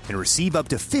Buckeye and receive up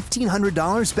to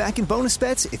 $1,500 back in bonus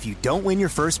bets if you don't win your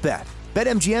first bet.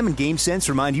 BetMGM and GameSense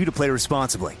remind you to play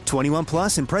responsibly. 21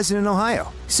 plus and present in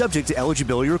Ohio. Subject to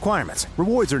eligibility requirements.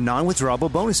 Rewards are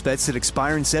non-withdrawable bonus bets that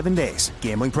expire in 7 days.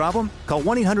 Gambling problem? Call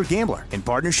 1-800-GAMBLER in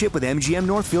partnership with MGM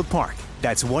Northfield Park.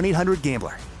 That's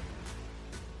 1-800-GAMBLER.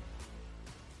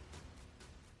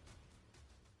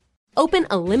 Open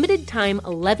a limited-time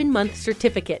 11-month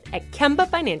certificate at Kemba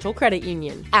Financial Credit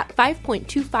Union. At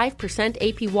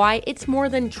 5.25% APY, it's more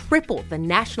than triple the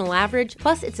national average,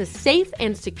 plus it's a safe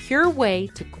and secure way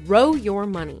to grow your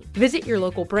money. Visit your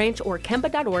local branch or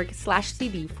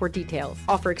kemba.org/cd for details.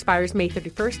 Offer expires May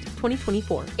 31st,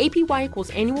 2024. APY equals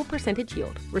annual percentage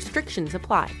yield. Restrictions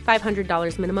apply.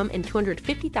 $500 minimum and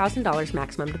 $250,000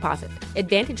 maximum deposit.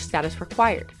 Advantage status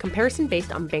required. Comparison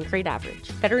based on bank rate average.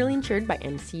 Federally insured by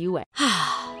NCUA.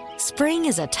 Spring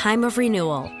is a time of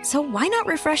renewal, so why not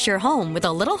refresh your home with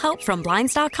a little help from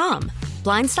Blinds.com?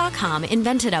 Blinds.com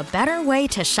invented a better way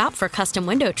to shop for custom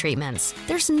window treatments.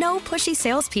 There's no pushy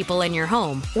salespeople in your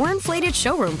home or inflated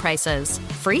showroom prices.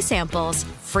 Free samples,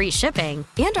 free shipping,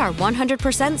 and our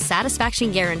 100%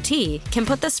 satisfaction guarantee can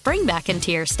put the spring back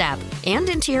into your step and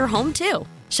into your home, too.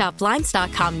 Shop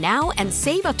Blinds.com now and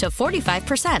save up to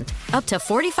 45%. Up to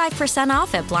 45%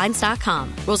 off at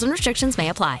Blinds.com. Rules and restrictions may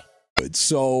apply.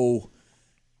 So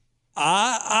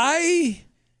I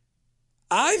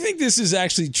think this is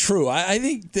actually true. I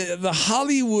think the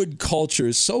Hollywood culture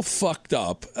is so fucked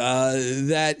up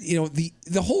that, you know,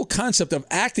 the whole concept of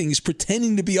acting is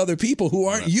pretending to be other people who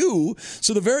aren't you.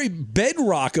 So the very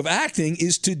bedrock of acting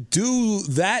is to do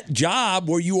that job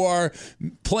where you are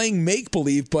playing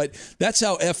make-believe, but that's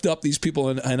how effed up these people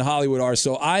in Hollywood are.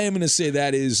 So I am going to say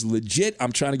that is legit.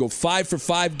 I'm trying to go 5 for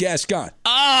 5 guess. Gone.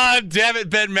 Ah, damn it,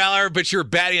 Ben Maller, but you're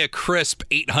batting a crisp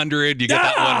 800. You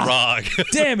got that one wrong.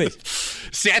 Damn it.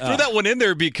 See, I threw that one in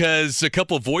there because a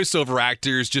couple of voiceover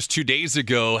actors just 2 days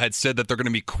ago had said that they're going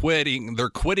to be quitting. They're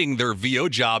quitting their VO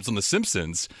jobs on The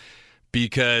Simpsons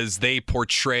because they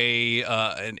portray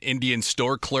an Indian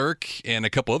store clerk and a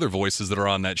couple other voices that are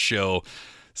on that show.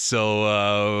 So,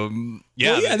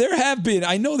 yeah. Well, yeah, there have been.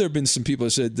 I know there have been some people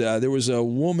that said there was a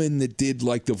woman that did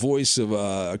like the voice of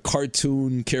a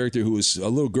cartoon character who was a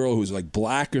little girl who was like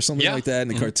black or something like that in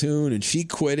the cartoon, and she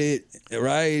quit it,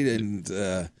 right?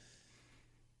 And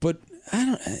but I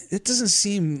don't. It doesn't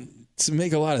seem to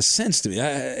make a lot of sense to me.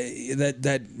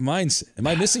 That mindset. Am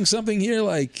I missing something here?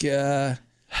 Like, no,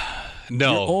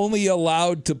 you're only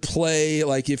allowed to play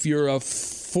like if you're a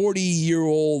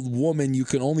 40-year-old woman, you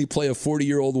can only play a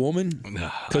 40-year-old woman?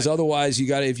 Because otherwise,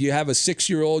 if you have a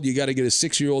 6-year-old, you got to get a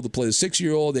 6-year-old to play the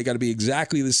 6-year-old. They got to be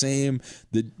exactly the same.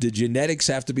 The genetics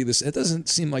have to be the same. It doesn't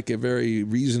seem like a very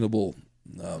reasonable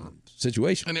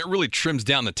situation. And it really trims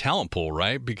down the talent pool,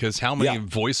 right? Because how many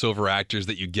voiceover actors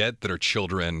that you get that are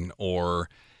children, or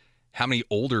how many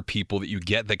older people that you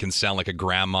get that can sound like a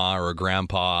grandma or a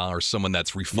grandpa or someone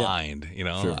that's refined? You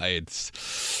know, Sure.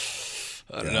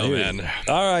 I don't know, man.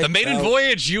 All right. The maiden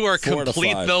voyage, you are 4 to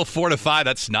complete, 5. though. 4 to 5.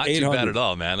 That's not too 800. bad at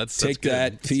all, man. That's Take good.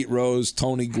 that, Pete Rose,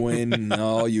 Tony Gwynn,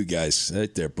 all you guys.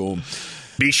 Right there, boom.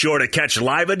 Be sure to catch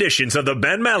live editions of The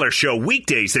Ben Maller Show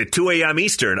weekdays at 2 a.m.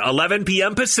 Eastern, 11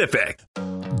 p.m. Pacific.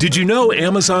 Did you know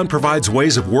Amazon provides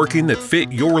ways of working that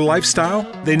fit your lifestyle?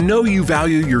 They know you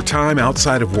value your time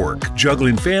outside of work,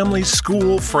 juggling family,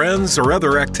 school, friends, or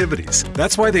other activities.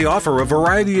 That's why they offer a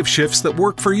variety of shifts that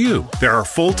work for you. There are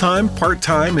full-time,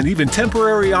 part-time, and even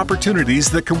temporary opportunities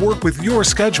that can work with your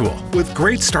schedule, with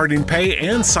great starting pay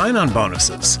and sign-on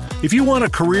bonuses. If you want a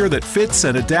career that fits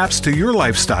and adapts to your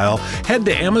lifestyle, head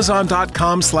to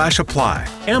Amazon.com/apply.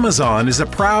 Amazon is a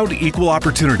proud equal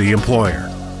opportunity employer.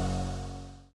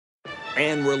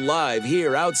 And we're live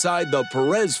here outside the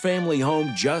Perez family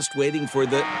home, just waiting for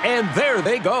And there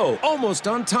they go, almost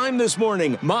on time this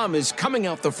morning. Mom is coming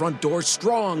out the front door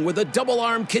strong with a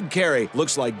double-arm kid carry.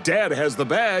 Looks like Dad has the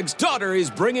bags. Daughter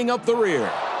is bringing up the rear.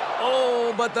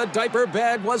 Oh, but the diaper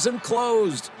bag wasn't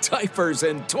closed. Diapers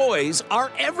and toys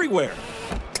are everywhere.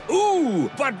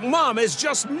 Ooh, but Mom has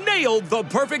just nailed the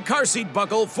perfect car seat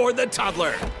buckle for the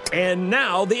toddler. And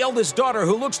now the eldest daughter,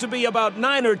 who looks to be about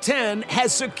 9 or 10,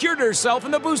 has secured herself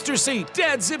in the booster seat.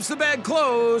 Dad zips the bag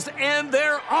closed, and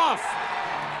they're off.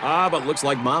 But looks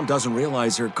like Mom doesn't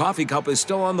realize her coffee cup is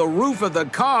still on the roof of the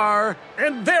car.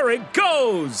 And there it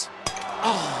goes.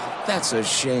 Oh, that's a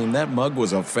shame. That mug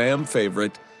was a fam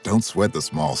favorite. Don't sweat the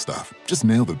small stuff. Just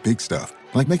nail the big stuff.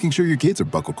 Like making sure your kids are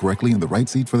buckled correctly in the right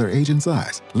seat for their age and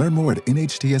size. Learn more at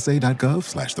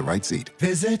nhtsa.gov/the right seat.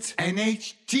 Visit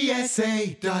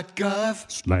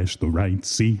nhtsa.gov/the right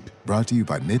seat. Brought to you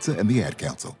by NHTSA and the Ad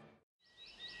Council.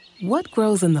 What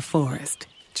grows in the forest?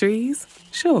 Trees?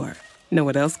 Sure. Know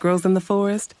what else grows in the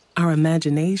forest? Our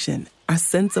imagination, our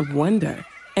sense of wonder,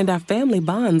 and our family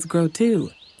bonds grow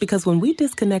too. Because when we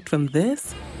disconnect from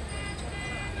this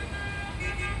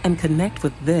and connect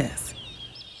with this,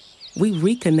 we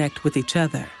reconnect with each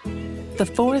other. The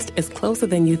forest is closer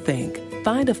than you think.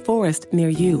 Find a forest near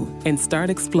you and start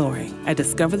exploring at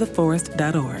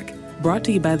discovertheforest.org. Brought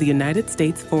to you by the United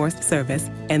States Forest Service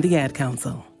and the Ad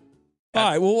Council. All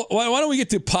right, well, why don't we get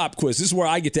to pop quiz? This is where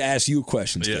I get to ask you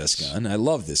questions, Gascon. I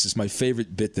love this. It's my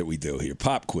favorite bit that we do here,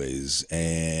 pop quiz.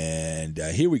 And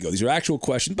here we go. These are actual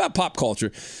questions about pop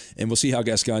culture, and we'll see how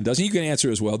Gascon does. And you can answer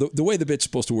as well. The way the bit's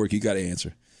supposed to work, you got to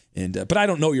answer. But I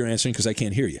don't know you're answering because I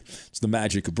can't hear you. It's the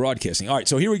magic of broadcasting. All right,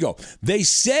 so here we go. They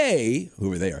say,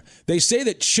 whoever they are, they say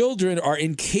that children are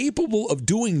incapable of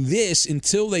doing this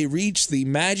until they reach the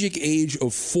magic age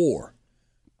of 4.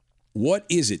 What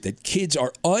is it that kids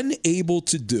are unable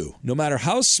to do? No matter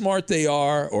how smart they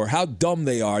are or how dumb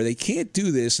they are, they can't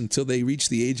do this until they reach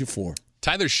the age of 4.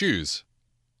 Tie their shoes.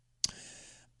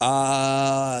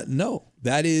 No,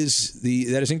 that is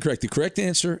incorrect. The correct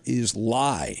answer is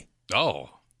lie. Oh.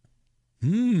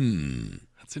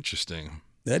 That's interesting.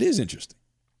 That is interesting.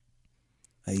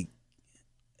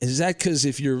 Is that because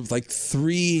if you're like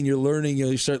 3 and you're learning,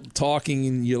 you start talking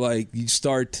and you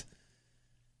start.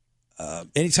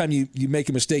 Anytime you make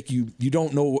a mistake, you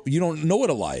don't know what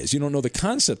a lie is. You don't know the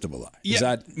concept of a lie. Yeah, is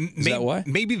that why?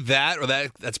 Maybe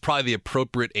that's probably the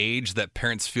appropriate age that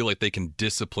parents feel like they can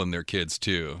discipline their kids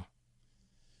too.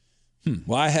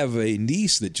 Well, I have a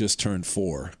niece that just turned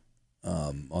 4.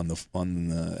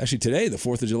 Actually today, the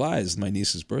 4th of July, is my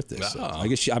niece's birthday. So I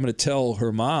guess I'm going to tell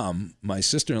her mom, my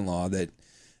sister-in-law, that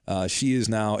she is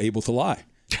now able to lie.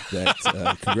 That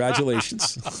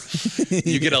congratulations.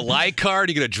 You get a lie card,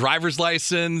 you get a driver's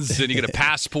license, and you get a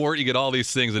passport. You get all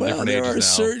these things at different ages now. There are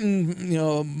certain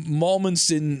moments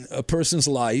in a person's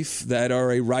life that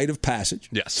are a rite of passage.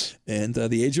 Yes. And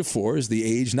the age of 4 is the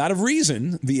age, not of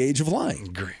reason, the age of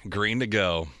lying. Green to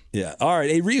go. Yeah. All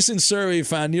right. A recent survey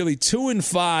found nearly 2 in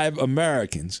 5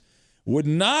 Americans would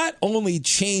not only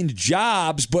change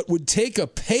jobs, but would take a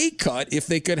pay cut if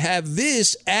they could have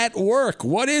this at work.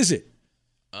 What is it?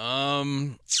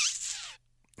 If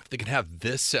they can have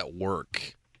this at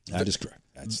work. That is correct.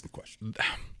 That's the question.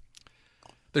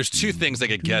 There's 2 things I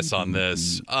could guess on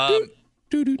this.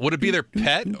 Would it be their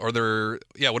pet or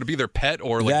would it be their pet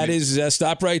or like? That is,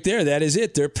 stop right there. That is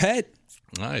it. Their pet.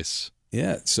 Nice.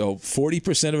 Yeah, so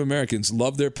 40% of Americans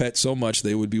love their pet so much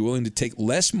they would be willing to take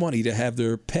less money to have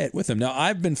their pet with them. Now,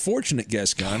 I've been fortunate,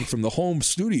 Gascon, from the home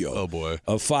studio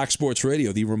of Fox Sports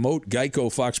Radio, the remote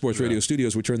Geico Fox Sports Radio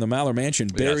studios, which are in the Maller Mansion,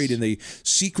 buried in the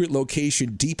secret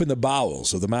location deep in the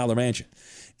bowels of the Maller Mansion.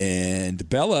 And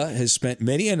Bella has spent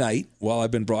many a night while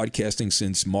I've been broadcasting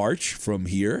since March from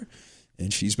here,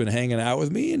 and she's been hanging out with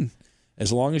me, and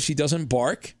as long as she doesn't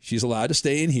bark, she's allowed to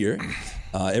stay in here.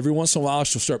 Every once in a while,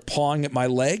 she'll start pawing at my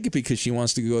leg because she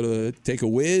wants to go to take a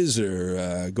whiz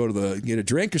or go to get a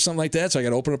drink or something like that. So I got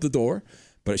to open up the door,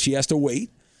 but she has to wait.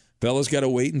 Bella's got to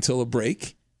wait until a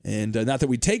break, and not that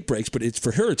we take breaks, but it's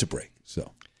for her to break.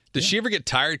 So. Does she ever get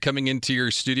tired coming into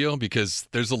your studio? Because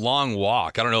there's a long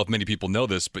walk. I don't know if many people know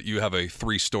this, but you have a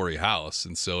 3-story house,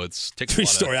 and so it's takes a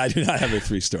lot of... I do not have a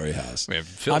 3-story house.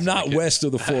 I'm not west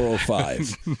of the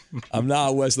 405. I'm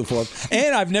not west of the 405.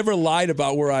 And I've never lied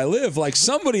about where I live. Like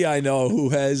somebody I know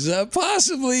who has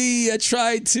possibly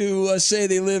tried to say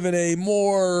they live in a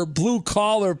more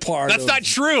blue-collar part That's not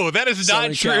true. That is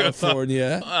Southern not true.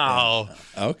 California. Oh.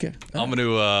 Okay. I'm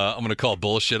gonna call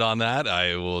bullshit on that.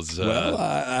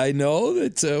 I know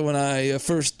that when I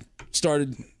first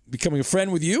started becoming a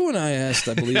friend with you and I asked,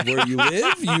 I believe, where you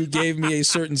live, you gave me a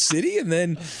certain city, and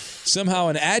then somehow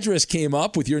an address came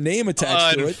up with your name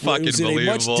attached to it. It was in a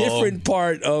much different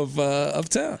part of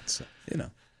town. So,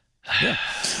 Yeah.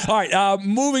 All right,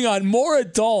 moving on. More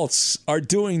adults are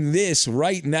doing this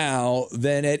right now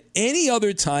than at any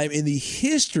other time in the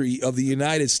history of the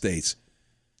United States.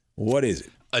 What is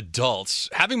it? Adults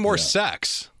having more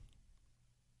sex.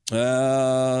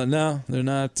 No, they're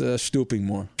not stooping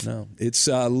more. No, it's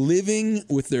living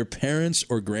with their parents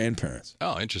or grandparents.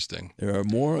 Oh, interesting. There are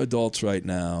more adults right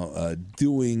now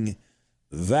doing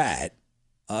that.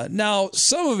 Now,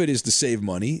 some of it is to save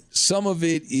money. Some of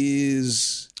it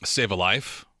is save a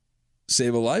life.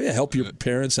 Save a life. Yeah, help your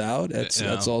parents out.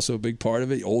 That's also a big part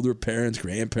of it. Older parents,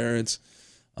 grandparents.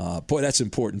 Boy, that's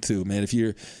important too, man.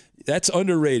 That's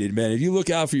underrated, man. If you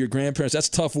look out for your grandparents, that's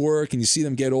tough work, and you see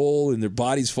them get old and their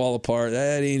bodies fall apart.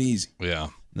 That ain't easy. Yeah.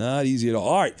 Not easy at all.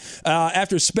 All right.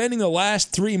 After spending the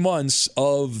last 3 months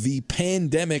of the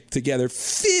pandemic together,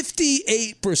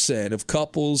 58% of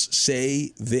couples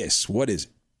say this. What is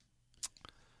it?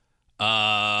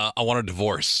 I want a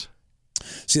divorce.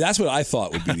 See, that's what I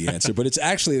thought would be the answer, but it's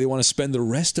actually they want to spend the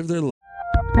rest of their life.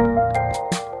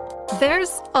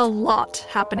 There's a lot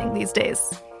happening these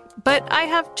days. But I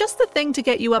have just the thing to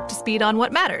get you up to speed on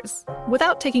what matters,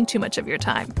 without taking too much of your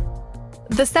time.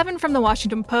 The 7 from the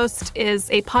Washington Post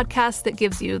is a podcast that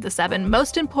gives you the 7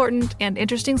 most important and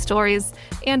interesting stories,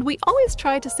 and we always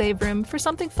try to save room for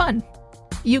something fun.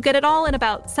 You get it all in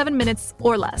about 7 minutes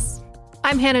or less.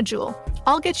 I'm Hannah Jewell.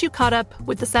 I'll get you caught up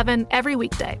with the 7 every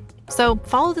weekday. So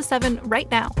follow the 7 right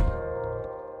now.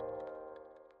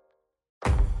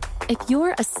 If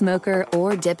you're a smoker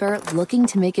or dipper looking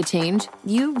to make a change,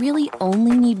 you really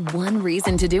only need one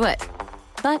reason to do it.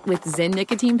 But with Zyn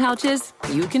nicotine pouches,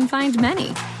 you can find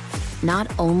many.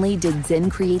 Not only did Zyn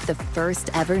create the first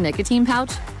ever nicotine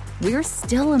pouch, we're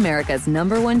still America's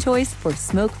 #1 choice for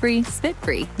smoke-free,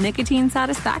 spit-free nicotine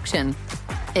satisfaction.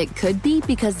 It could be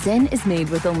because Zyn is made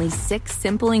with only 6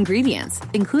 simple ingredients,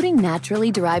 including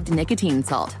naturally derived nicotine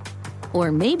salt. Or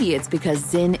maybe it's because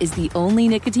Zyn is the only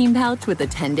nicotine pouch with a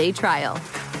 10-day trial.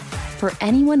 For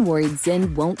anyone worried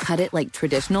Zyn won't cut it like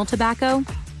traditional tobacco,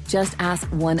 just ask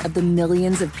one of the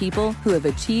millions of people who have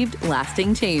achieved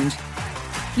lasting change.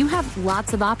 You have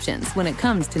lots of options when it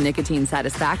comes to nicotine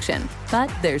satisfaction,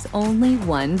 but there's only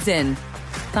one Zyn.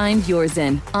 Find your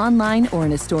Zyn online or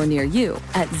in a store near you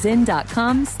at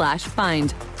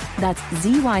zyn.com/find. That's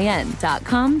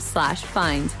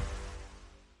ZYN.com/find.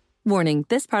 Warning,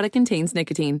 this product contains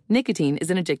nicotine. Nicotine is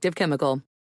an addictive chemical.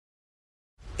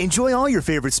 Enjoy all your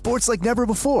favorite sports like never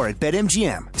before at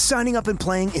BetMGM. Signing up and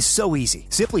playing is so easy.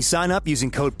 Simply sign up using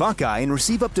code Buckeye and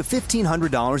receive up to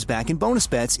 $1,500 back in bonus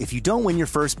bets if you don't win your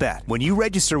first bet. When you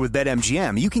register with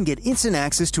BetMGM, you can get instant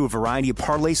access to a variety of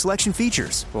parlay selection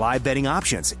features, live betting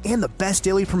options, and the best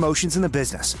daily promotions in the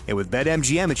business. And with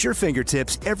BetMGM at your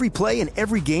fingertips, every play and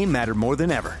every game matter more than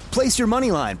ever. Place your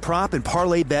moneyline, prop, and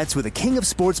parlay bets with the king of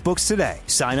sportsbooks today.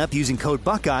 Sign up using code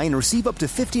Buckeye and receive up to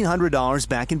 $1,500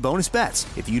 back in bonus bets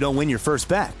if you don't win your first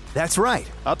bet. That's right,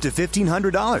 up to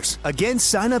 $1,500. Again,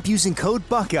 sign up using code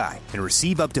Buckeye and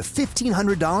receive up to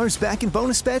 $1,500 back in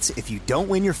bonus bets if you don't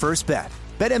win your first bet.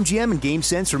 BetMGM and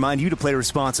GameSense remind you to play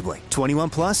responsibly. 21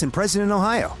 plus and present in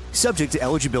Ohio. Subject to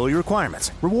eligibility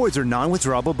requirements. Rewards are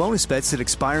non-withdrawable bonus bets that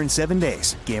expire in 7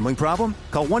 days. Gambling problem?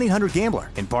 Call 1-800-GAMBLER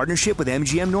in partnership with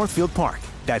MGM Northfield Park.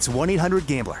 That's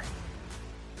 1-800-GAMBLER.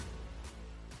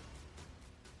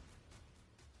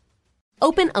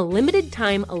 Open a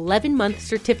limited-time 11-month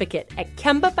certificate at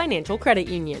Kemba Financial Credit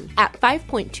Union. At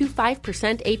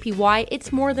 5.25% APY,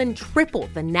 it's more than triple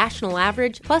the national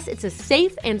average, plus it's a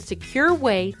safe and secure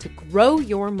way to grow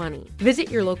your money. Visit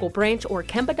your local branch or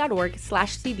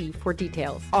kemba.org/cb for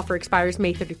details. Offer expires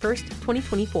May 31st,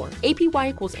 2024. APY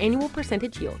equals annual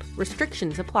percentage yield.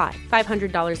 Restrictions apply.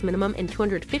 $500 minimum and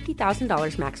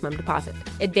 $250,000 maximum deposit.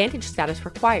 Advantage status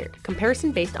required.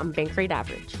 Comparison based on bank rate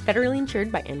average. Federally insured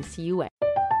by NCUA.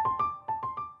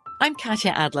 I'm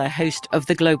Katya Adler, host of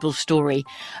The Global Story.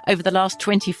 Over the last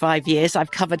 25 years, I've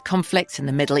covered conflicts in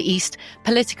the Middle East,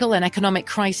 political and economic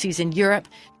crises in Europe,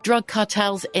 drug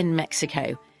cartels in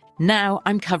Mexico. Now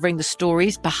I'm covering the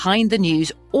stories behind the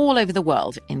news all over the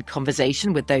world in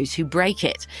conversation with those who break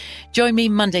it. Join me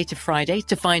Monday to Friday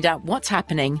to find out what's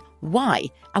happening, why,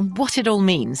 and what it all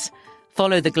means.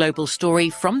 Follow The Global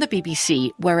Story from the BBC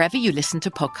wherever you listen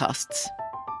to podcasts.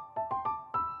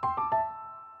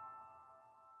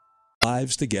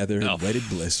 Lives together in wedded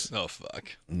bliss. Oh, fuck.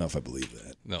 I don't know if I believe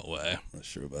that. No way. Not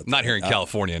sure about that. Not here in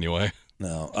California, anyway.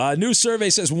 No. New survey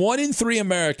says 1 in 3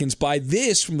 Americans buy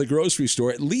this from the grocery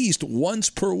store at least once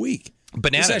per week.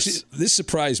 Bananas. This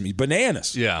surprised me.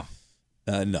 Bananas. Yeah.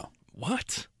 No.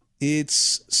 What?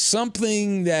 It's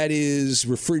something that is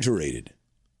refrigerated.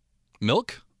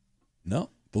 Milk?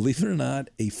 No. Believe it or not,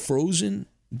 a frozen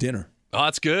dinner. Oh,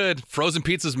 that's good. Frozen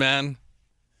pizzas, man.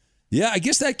 Yeah, I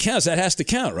guess that counts. That has to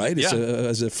count, right? It's Yeah.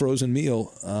 As a frozen meal.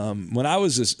 When I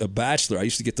was a bachelor, I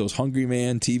used to get those Hungry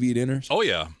Man TV dinners. Oh,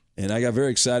 yeah. And I got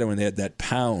very excited when they had that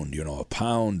pound, a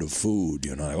pound of food.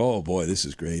 Like, oh, boy, this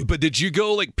is great. But did you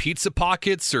go like pizza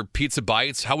pockets or pizza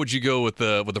bites? How would you go with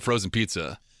the frozen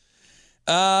pizza?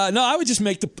 No, I would just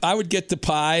I would get the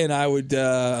pie, and I would,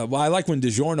 I like when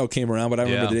DiGiorno came around, but I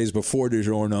remember the days before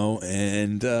DiGiorno,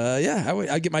 and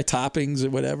I'd get my toppings or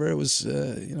whatever. It was,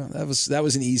 that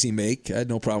was an easy make. I had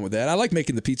no problem with that. I like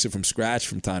making the pizza from scratch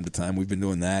from time to time. We've been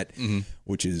doing that,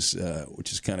 which is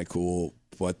kind of cool.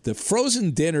 But the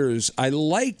frozen dinners, I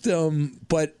liked them,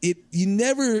 but they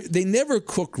never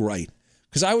cook right.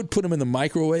 Because I would put them in the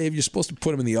microwave. You're supposed to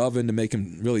put them in the oven to make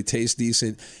them really taste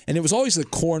decent. And it was always the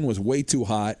corn was way too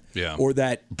hot. Yeah. Or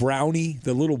that brownie,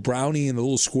 the little brownie in the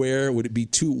little square, would it be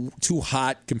too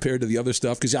hot compared to the other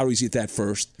stuff? Because I always eat that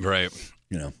first. Right.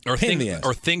 Or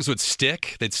things would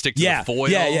stick. They'd stick to the foil.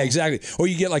 Yeah, exactly. Or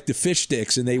you get like the fish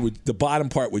sticks, and the bottom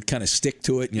part would kind of stick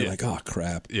to it, and you're like, oh,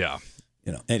 crap. Yeah.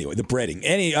 Anyway, the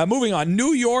breading. Moving on.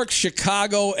 New York,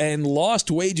 Chicago, and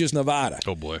Lost Wages, Nevada.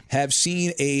 Oh, boy. Have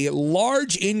seen a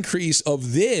large increase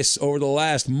of this over the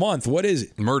last month. What is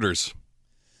it? Murders.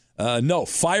 No,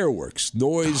 fireworks.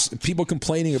 Noise. People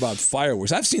complaining about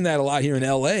fireworks. I've seen that a lot here in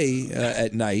L.A.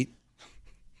 At night.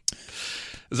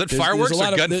 Is that fireworks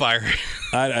or gunfire?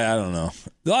 I don't know.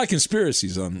 A lot of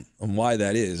conspiracies on why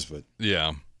that is, but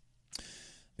yeah.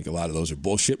 I think a lot of those are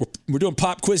bullshit. We're doing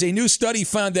pop quiz. A new study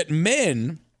found that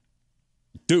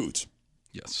dudes,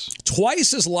 yes,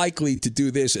 twice as likely to do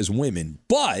this as women.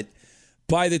 But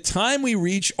by the time we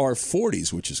reach our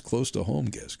 40s, which is close to home,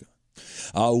 Geska,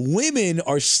 women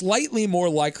are slightly more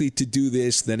likely to do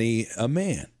this than a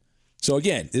man. So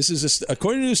again, this is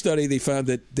according to a study, they found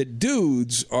that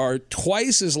dudes are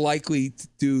twice as likely to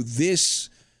do this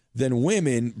than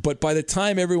women, but by the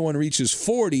time everyone reaches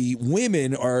 40,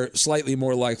 women are slightly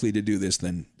more likely to do this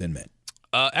than men.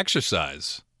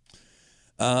 Exercise.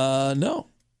 No.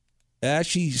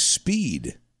 Actually,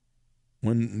 speed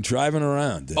when driving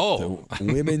around. The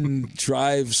women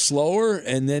drive slower,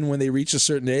 and then when they reach a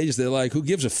certain age, they're like, who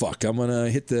gives a fuck? I'm going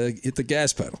to hit the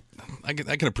gas pedal. I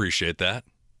can appreciate that.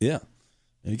 Yeah.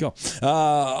 There you go.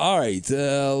 All right.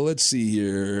 Let's see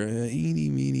here. Eeny,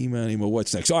 meeny, miny, mo.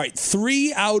 What's next? All right.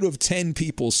 3 out of 10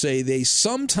 people say they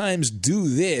sometimes do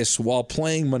this while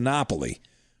playing Monopoly.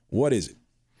 What is it?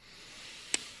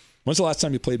 When's the last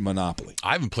time you played Monopoly?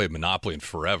 I haven't played Monopoly in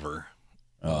forever.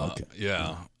 Oh, okay.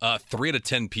 Yeah. 3 out of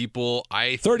 10 people.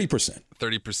 30%.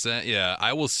 30%. Yeah.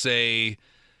 I will say,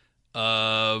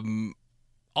 I'll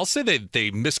say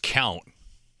they miscount.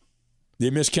 They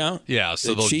miscount? Yeah,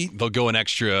 so they'll go an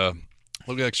extra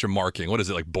marking. What is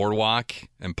it, like Boardwalk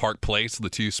and Park Place, the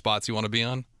 2 spots you want to be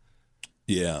on?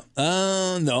 Yeah.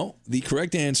 No. The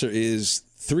correct answer is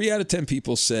 3 out of 10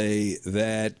 people say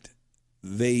that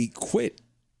they quit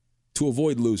to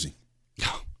avoid losing.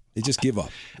 They just give up.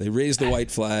 They raise the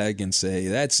white flag and say,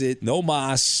 that's it. No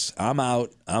mas. I'm out.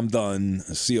 I'm done.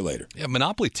 See you later. Yeah,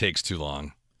 Monopoly takes too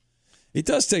long. It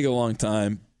does take a long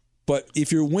time. But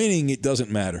if you're winning, it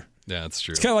doesn't matter. Yeah, that's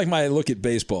true. It's kind of like my look at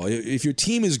baseball. If your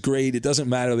team is great, it doesn't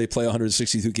matter they play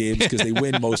 162 games because they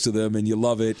win most of them and you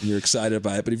love it and you're excited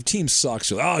about it. But if your team sucks,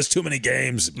 you're like, it's too many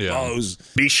games.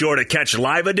 Be sure to catch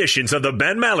live editions of The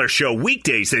Ben Maller Show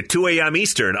weekdays at 2 a.m.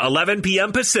 Eastern, 11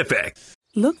 p.m. Pacific.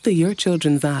 Look through your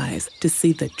children's eyes to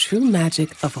see the true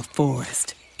magic of a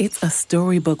forest. It's a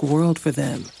storybook world for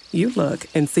them. You look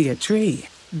and see a tree.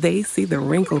 They see the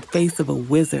wrinkled face of a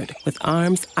wizard with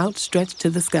arms outstretched to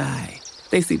the sky.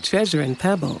 They see treasure in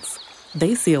pebbles.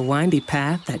 They see a windy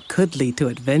path that could lead to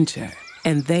adventure.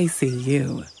 And they see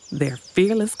you, their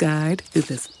fearless guide through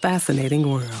this fascinating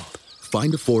world.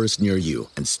 Find a forest near you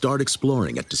and start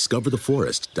exploring at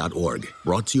discovertheforest.org.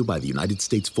 Brought to you by the United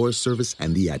States Forest Service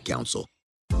and the Ad Council.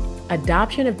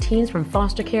 Adoption of teens from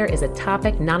foster care is a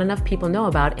topic not enough people know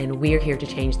about, and we're here to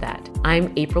change that.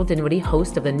 I'm April Dinwiddie,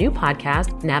 host of the new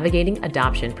podcast, Navigating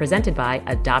Adoption, presented by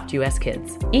Adopt US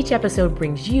Kids. Each episode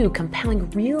brings you compelling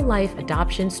real-life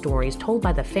adoption stories told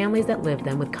by the families that live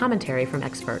them with commentary from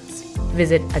experts.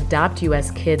 Visit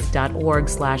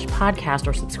adoptuskids.org/podcast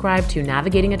or subscribe to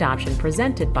Navigating Adoption,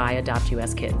 presented by Adopt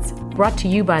US Kids. Brought to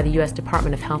you by the U.S.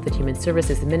 Department of Health and Human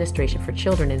Services Administration for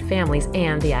Children and Families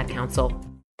and the Ad Council.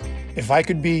 If I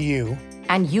could be you.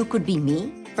 And you could be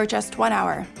me. For just 1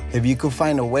 hour. If you could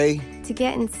find a way. To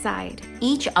get inside.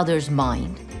 Each other's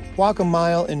mind. Walk a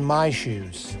mile in my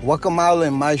shoes. Walk a mile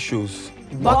in my shoes.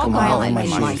 Walk a mile in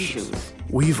my shoes.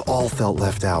 We've all felt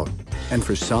left out. And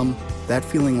for some, that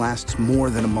feeling lasts more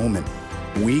than a moment.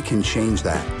 We can change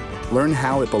that. Learn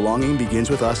how at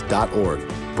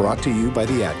belongingbeginswithus.org. Brought to you by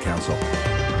the Ad Council.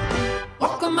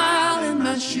 Walk a mile in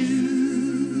my shoes.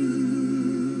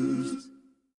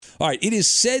 All right, it is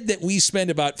said that we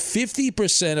spend about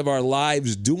 50% of our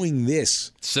lives doing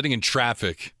this. Sitting in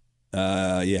traffic.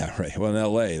 Yeah, right. Well, in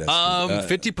L.A. That's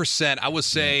 50%. I would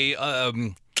say,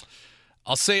 I'll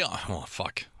say, oh,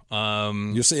 fuck.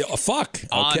 You'll say, fuck.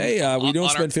 Okay, we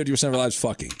don't spend 50% of our lives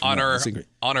fucking. On our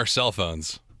cell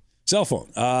phones. Cell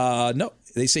phone. No,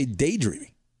 they say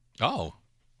daydreaming. Oh.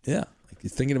 Yeah. Like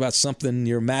you're thinking about something,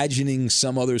 you're imagining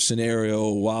some other scenario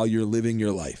while you're living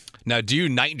your life. Now, do you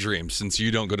night dream? Since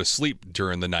you don't go to sleep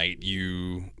during the night,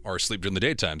 you are asleep during the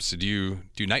daytime. So do you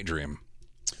night dream?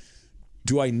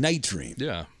 Do I night dream?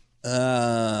 Yeah.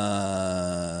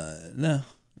 No,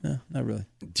 not really.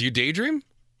 Do you daydream?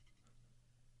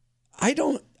 I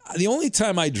don't. The only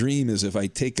time I dream is if I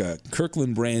take a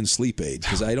Kirkland brand sleep aid,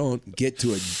 because I don't get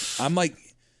to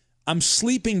I'm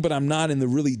sleeping, but I'm not in the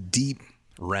really deep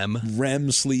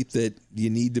REM sleep that you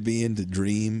need to be in to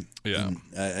dream. Yeah.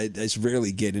 I just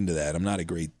rarely get into that. I'm not a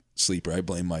great sleeper. I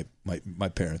blame my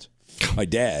parents. My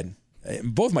dad.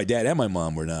 Both my dad and my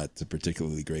mom were not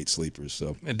particularly great sleepers.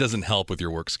 So it doesn't help with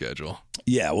your work schedule.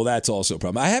 Yeah, well, that's also a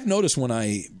problem. I have noticed when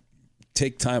I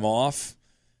take time off,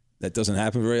 that doesn't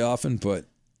happen very often, but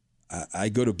I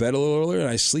go to bed a little earlier and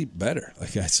I sleep better.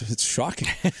 Like it's shocking.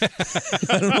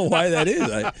 I don't know why that is.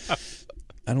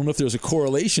 I don't know if there's a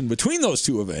correlation between those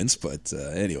two events, but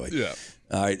anyway. Yeah.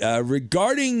 All right.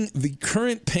 Regarding the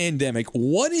current pandemic,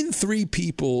 1 in 3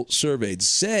 people surveyed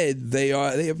said they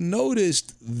have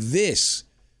noticed this.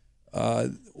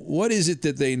 What is it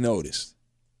that they noticed?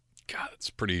 God, it's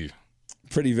pretty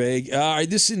vague. All right.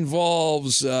 This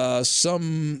involves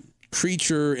some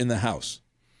creature in the house.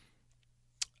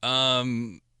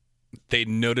 They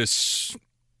notice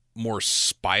more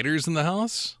spiders in the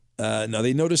house? No,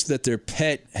 they noticed that their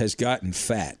pet has gotten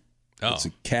fat. Oh. It's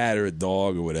a cat or a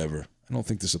dog or whatever. I don't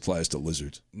think this applies to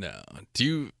lizards. No.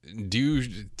 Do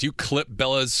you clip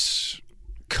Bella's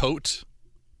coat?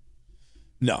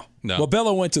 No. Well,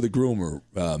 Bella went to the groomer,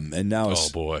 and now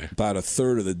about a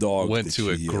third of the dog went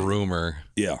to a groomer.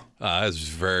 Yeah. That's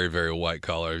very, very white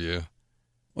collar of you.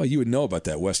 Well, you would know about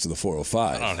that west of the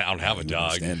 405. I don't have a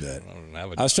dog. Understand that. I don't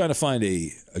have a dog. I was trying to find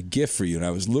a gift for you, and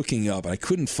I was looking up, and I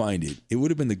couldn't find it. It would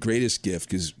have been the greatest gift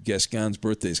because Gascon's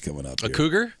birthday is coming up. A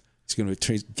cougar? It's going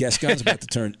to Gascon's about to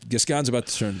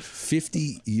turn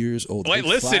 50 years old. Wait,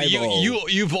 listen,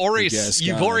 you've already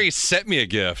sent me a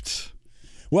gift.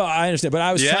 Well, I understand, but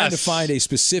I was trying to find a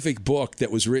specific book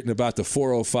that was written about the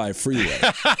 405 freeway,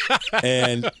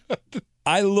 and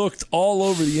I looked all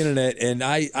over the internet, and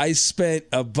I spent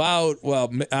about, well,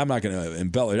 I'm not going to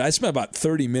embellish. I spent about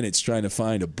 30 minutes trying to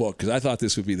find a book because I thought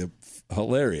this would be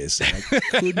hilarious. And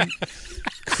I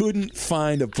couldn't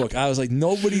find a book. I was like,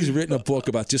 nobody's written a book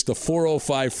about just the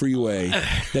 405 freeway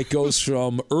that goes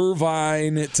from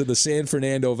Irvine to the San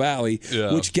Fernando Valley,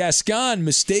 which Gascon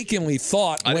mistakenly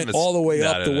thought went all the way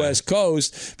up the West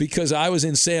Coast because I was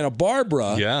in Santa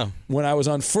Barbara when I was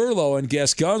on furlough, and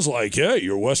Gascon's like, yeah,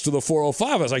 you're west of the 405.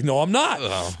 I was like, no, I'm not.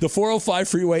 The 405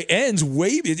 freeway ends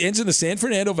in the San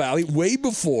Fernando Valley way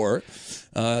before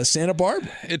Santa Barbara.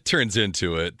 It turns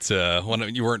into it.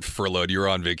 When you weren't furloughed, you were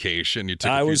on vacation. You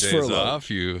took a few days off.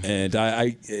 And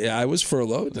I was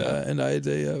furloughed, and I had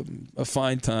a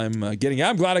fine time getting out.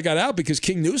 I'm glad I got out because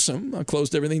King Newsom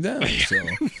closed everything down. So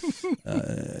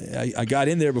I got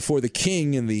in there before the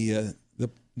king and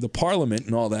the parliament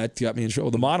and all that got me in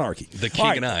trouble. The monarchy. The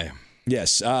king and I.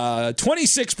 Yes.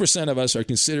 26% of us are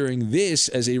considering this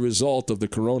as a result of the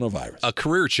coronavirus. A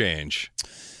career change.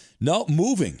 No,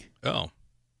 moving. Oh.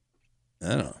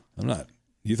 I don't know. I'm not.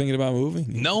 You thinking about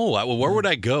moving? No. Well, where would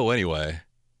I go anyway?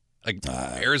 Like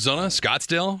Arizona?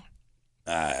 Scottsdale?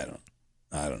 I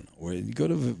don't know. Where you go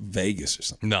to Vegas or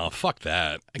something? No, fuck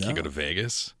that. I can't go to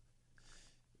Vegas.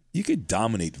 You could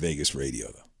dominate Vegas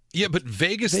radio, though. Yeah, but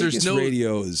Vegas Vegas there's no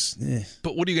radio is.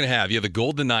 But what are you going to have? You have the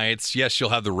Golden Knights. Yes, you'll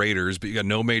have the Raiders, but you got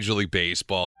no Major League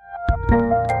Baseball.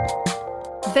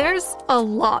 There's a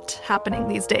lot happening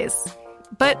these days.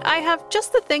 But I have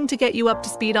just the thing to get you up to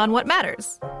speed on what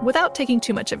matters, without taking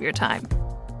too much of your time.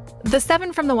 The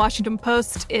 7 from the Washington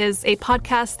Post is a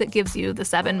podcast that gives you the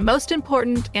 7 most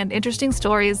important and interesting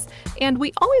stories, and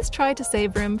we always try to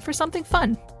save room for something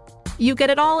fun. You get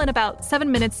it all in about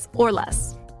 7 minutes or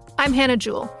less. I'm Hannah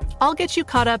Jewell. I'll get you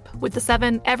caught up with the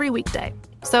 7 every weekday.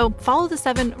 So follow the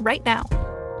 7 right now.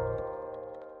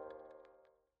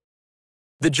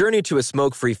 The journey to a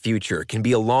smoke-free future can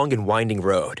be a long and winding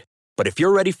road. But if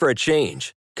you're ready for a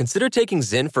change, consider taking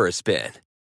Zyn for a spin.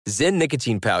 Zyn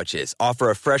nicotine pouches offer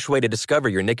a fresh way to discover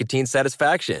your nicotine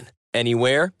satisfaction.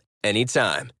 Anywhere,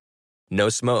 anytime. No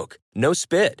smoke, no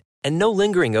spit, and no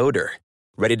lingering odor.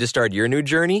 Ready to start your new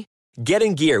journey? Get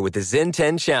in gear with the Zyn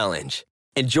 10 Challenge.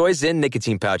 Enjoy Zyn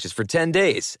nicotine pouches for 10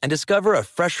 days and discover a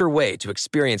fresher way to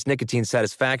experience nicotine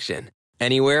satisfaction.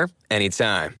 Anywhere,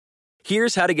 anytime.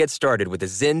 Here's how to get started with the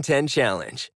Zyn 10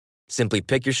 Challenge. Simply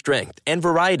pick your strength and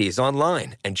varieties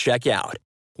online and check out.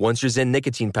 Once your Zyn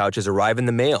nicotine pouches arrive in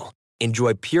the mail,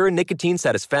 enjoy pure nicotine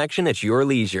satisfaction at your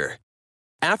leisure.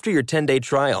 After your 10-day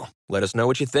trial, let us know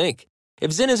what you think.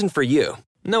 If Zyn isn't for you,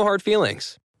 no hard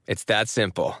feelings. It's that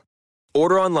simple.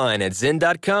 Order online at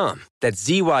Zyn.com, that's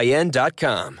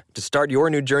ZYN.com, to start your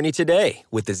new journey today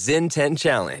with the Zyn 10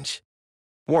 Challenge.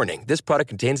 Warning, this product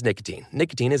contains nicotine.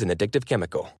 Nicotine is an addictive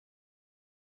chemical.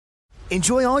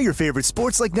 Enjoy all your favorite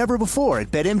sports like never before at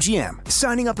BetMGM.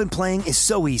 Signing up and playing is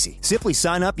so easy. Simply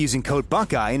sign up using code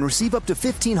Buckeye and receive up to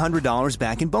 $1,500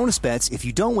 back in bonus bets if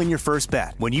you don't win your first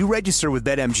bet. When you register with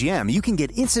BetMGM, you can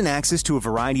get instant access to a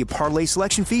variety of parlay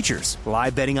selection features,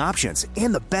 live betting options,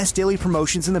 and the best daily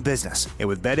promotions in the business. And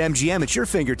with BetMGM at your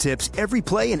fingertips, every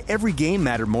play and every game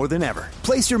matter more than ever.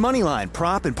 Place your moneyline,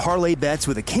 prop, and parlay bets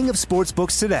with the king of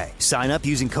sportsbooks today. Sign up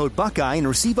using code Buckeye and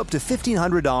receive up to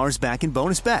 $1,500 back in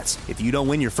bonus bets if you don't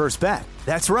win your first bet.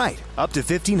 That's right, up to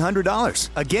 $1,500.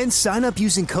 Again, sign up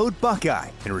using code Buckeye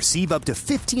and receive up to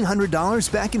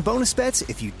 $1,500 back in bonus bets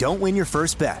if you don't win your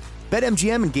first bet.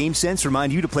 BetMGM and GameSense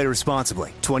remind you to play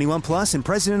responsibly. 21 plus and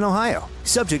present in Ohio.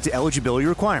 Subject to eligibility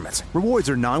requirements.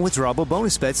 Rewards are non-withdrawable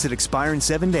bonus bets that expire in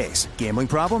 7 days. Gambling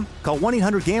problem? Call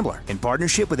 1-800-GAMBLER in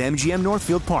partnership with MGM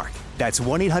Northfield Park. That's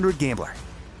 1-800-GAMBLER.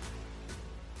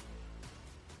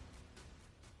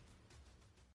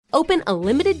 Open a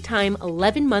limited-time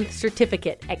 11-month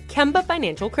certificate at Kemba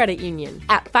Financial Credit Union.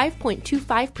 At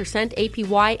 5.25%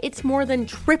 APY, it's more than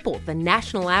triple the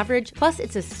national average, plus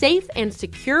it's a safe and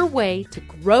secure way to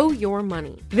grow your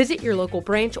money. Visit your local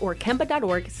branch or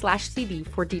kemba.org/CD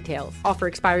for details. Offer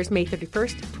expires May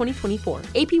 31st, 2024.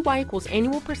 APY equals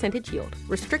annual percentage yield.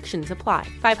 Restrictions apply.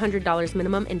 $500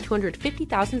 minimum and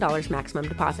 $250,000 maximum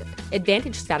deposit.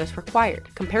 Advantage status required.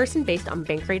 Comparison based on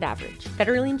bank rate average.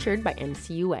 Federally insured by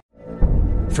NCUA.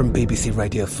 From BBC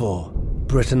Radio 4,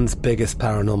 Britain's biggest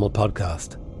paranormal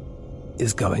podcast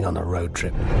is going on a road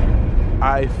trip.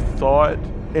 I thought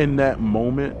in that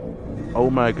moment, oh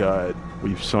my God,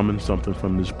 we've summoned something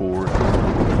from this board.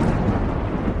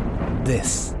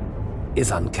 This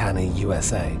is Uncanny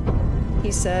USA.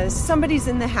 He says, somebody's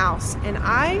in the house, and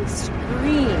I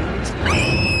screamed.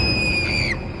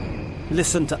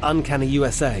 Listen to Uncanny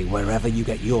USA wherever you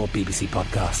get your BBC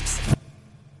podcasts,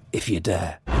 if you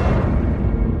dare.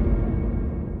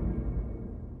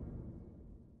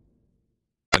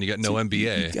 And you got no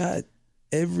MBA.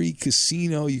 every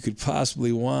casino you could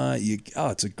possibly want.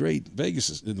 It's a great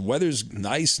Vegas. The weather's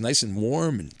nice and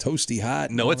warm and toasty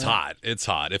hot. No, it's hot. It's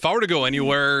hot. If I were to go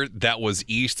anywhere that was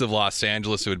east of Los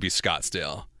Angeles, it would be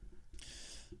Scottsdale.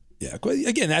 Yeah,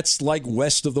 again, that's like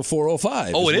west of the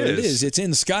 405. Oh, it is. It is. It's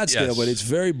in Scottsdale, Yes. but it's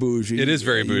very bougie. It is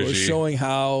very bougie. You're showing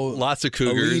how lots of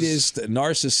cougars, elitist,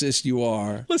 narcissist you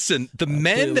are. Listen, the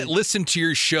men that listen to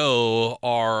your show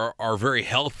are very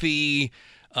healthy,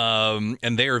 and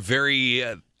they are very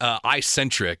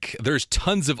eye-centric. There's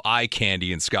tons of eye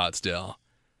candy in Scottsdale.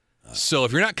 So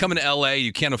if you're not coming to L.A.,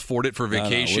 you can't afford it for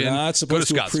vacation, We're not supposed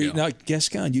go to Scottsdale. Now,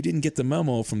 Gascon, you didn't get the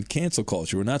memo from cancel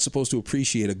culture. We're not supposed to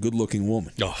appreciate a good-looking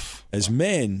woman. As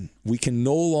men, we can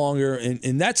no longer,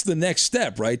 and that's the next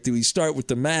step, right? Do we start with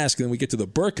the mask and then we get to the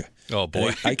burqa? Oh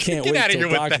boy, I can't Get wait out of till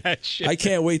here with that shit. I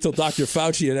can't wait till Dr.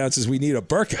 Fauci announces we need a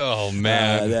burqa. Oh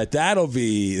man, that'll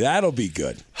be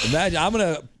good. Imagine I'm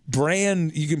gonna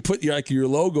brand. You can put your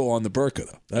logo on the burqa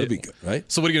though. That'd be good, right?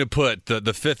 So what are you going to put?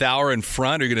 The fifth hour in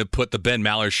front, or are you going to put the Ben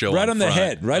Maller show right on the front?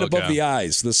 head, right Okay. above the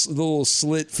eyes, the little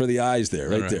slit for the eyes there,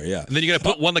 right there. Yeah. And then you got to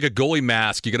put one like a goalie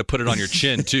mask. You got to put it on your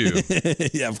chin too.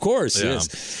 Yeah, of course. Yeah.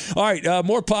 Yes. All right,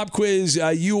 more pop quiz.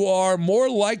 You are more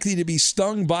likely to be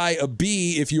stung by a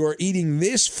bee if you are eating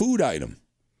this food item.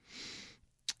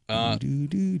 A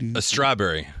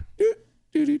strawberry.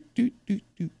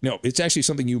 No, it's actually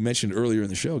something you mentioned earlier in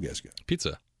the show, Gascon.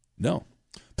 Pizza. No,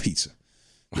 pizza.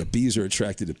 Yeah, bees are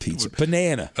attracted to pizza.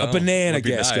 Banana. A banana, would be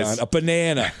Gascon. nice. A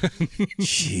banana.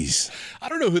 Jeez. I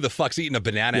don't know who the fuck's eating a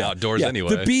banana outdoors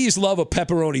anyway. The bees love a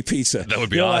pepperoni pizza. That would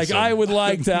be You're awesome. Like,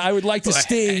 I would like to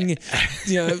sting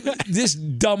this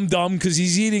dum because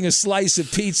he's eating a slice of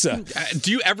pizza.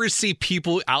 Do you ever see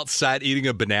people outside eating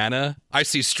a banana? I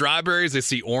see strawberries. I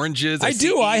see oranges. I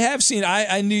do. I have seen.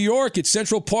 In New York at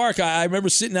Central Park. I remember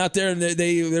sitting out there and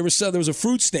there was a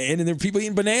fruit stand and there were people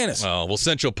eating bananas. Well,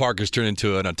 Central Park has turned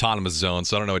into an autonomous zone,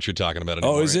 so I don't know what you're talking about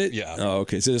anymore. Oh, is it? Yeah. Oh,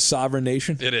 okay. Is it a sovereign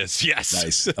nation? It is. Yes.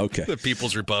 Nice. Okay. The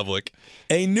People's Republic.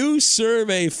 A new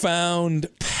survey found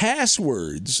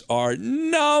passwords are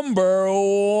number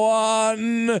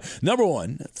one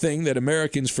thing that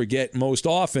Americans forget most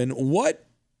often. What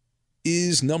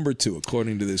is number two,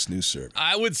 according to this new survey?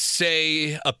 I would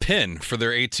say a PIN for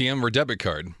their ATM or debit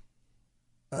card.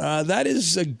 That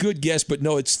is a good guess, but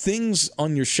no, it's things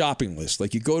on your shopping list.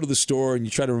 Like you go to the store and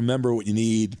you try to remember what you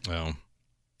need, and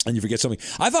you forget something.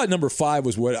 I thought number 5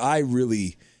 was what I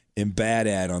really am bad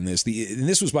at on this. And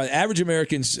this was by average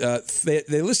Americans.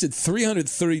 They listed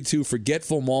 332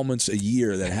 forgetful moments a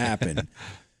year that happen,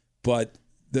 but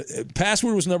the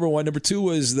password was number 1. Number 2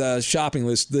 was the shopping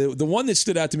list. The one that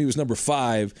stood out to me was number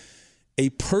 5. A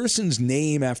person's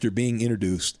name after being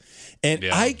introduced. And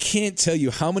I can't tell you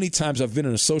how many times I've been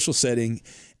in a social setting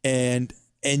and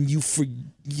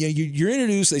you're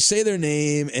introduced, they say their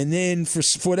name, and then for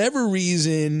whatever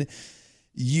reason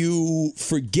you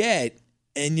forget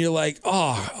and you're like,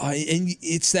 and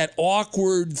it's that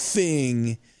awkward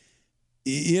thing.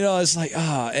 It's like,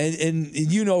 and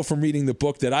you know from reading the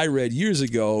book that I read years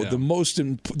ago,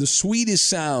 the sweetest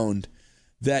sound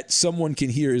that someone can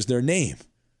hear is their name.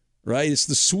 Right? It's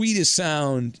the sweetest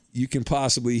sound you can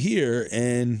possibly hear.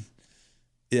 And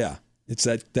it's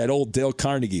that old Dale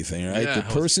Carnegie thing, right? Yeah,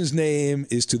 the person's name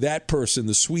is to that person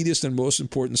the sweetest and most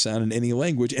important sound in any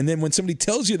language. And then when somebody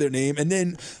tells you their name, and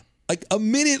then like a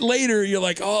minute later, you're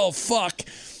like, oh, fuck.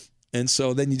 And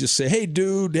so then you just say, hey,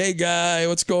 dude, hey, guy,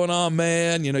 what's going on,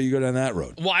 man? You go down that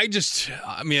road. Well,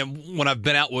 when I've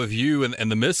been out with you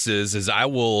and the missus, is I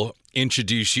will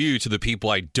introduce you to the people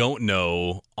I don't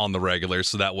know on the regular,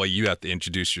 so that way you have to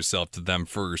introduce yourself to them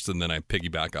first, and then I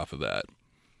piggyback off of that.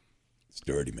 It's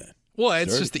dirty, man. Well,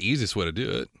 it's just the easiest way to do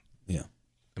it. Yeah.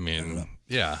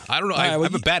 I don't know. I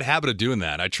have a bad habit of doing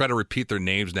that. I try to repeat their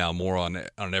names now more on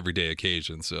an everyday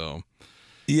occasion, so...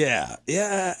 Yeah.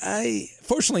 I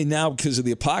fortunately now, because of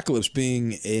the apocalypse,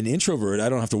 being an introvert, I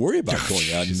don't have to worry about going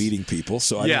out and meeting people,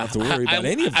 so I don't have to worry about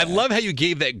any of that. I love how you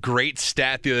gave that great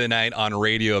stat the other night on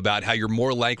radio about how you're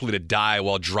more likely to die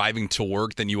while driving to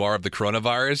work than you are of the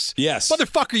coronavirus. Yes.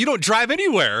 Motherfucker, you don't drive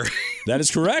anywhere. That is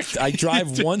correct. I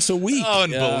drive once a week.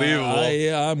 Unbelievable.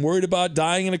 I'm worried about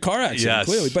dying in a car accident,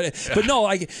 clearly. But no,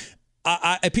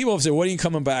 people have said, when are you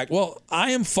coming back? Well,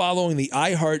 I am following the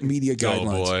iHeartMedia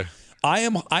guidelines. Oh, boy. I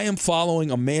am following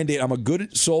a mandate. I'm a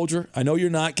good soldier. I know you're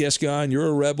not, Gascon. You're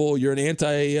a rebel. You're an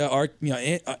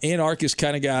anarchist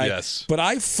kind of guy. Yes. But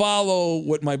I follow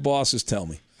what my bosses tell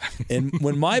me. And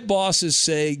when my bosses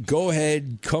say, go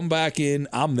ahead, come back in,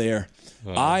 I'm there.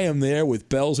 I am there with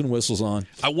bells and whistles on.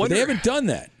 But they haven't done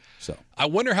that. So I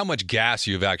wonder how much gas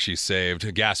you've actually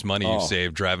saved, gas money you've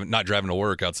saved not driving to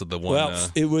work outside the one.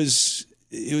 Well, it was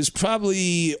it was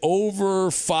probably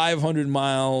over 500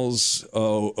 miles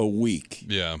a week.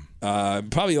 Yeah.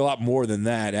 Probably a lot more than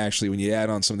that, actually, when you add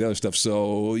on some of the other stuff.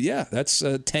 So, yeah, that's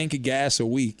a tank of gas a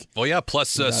week. Well, yeah, plus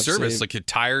service, like your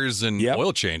tires and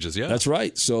oil changes, yeah. That's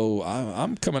right. So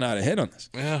I'm coming out ahead on this.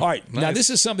 Yeah, all right, nice. Now this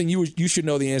is something you should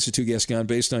know the answer to, Gascon,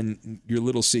 based on your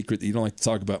little secret that you don't like to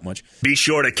talk about much. Be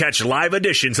sure to catch live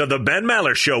editions of The Ben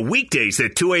Maller Show weekdays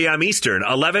at 2 a.m. Eastern,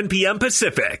 11 p.m.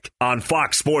 Pacific on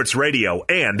Fox Sports Radio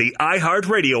and the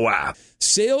iHeartRadio app.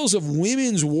 Sales of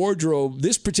women's wardrobe,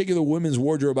 this particular women's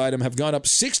wardrobe item, have gone up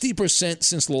 60%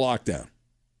 since the lockdown.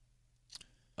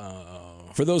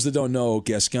 For those that don't know,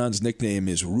 Gascon's nickname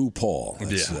is RuPaul.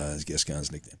 That's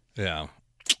Gascon's nickname. Yeah.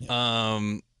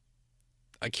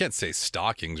 I can't say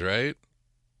stockings, right?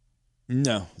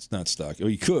 No, it's not stock. Or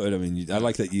you could. I mean, I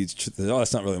like that you. Oh,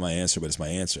 that's not really my answer, but it's my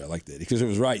answer. I like that because if it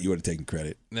was right, you would have taken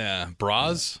credit. Yeah,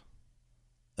 bras.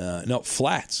 No,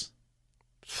 flats.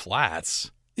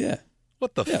 Flats. Yeah.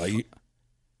 What the?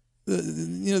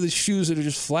 The shoes that are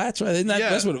just flats, right?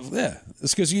 That's what.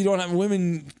 It's because you don't have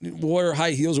women wear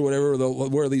high heels or whatever. They'll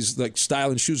wear these like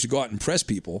styling shoes to go out and impress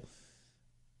people.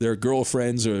 Their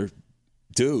girlfriends or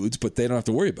dudes, but they don't have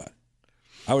to worry about it.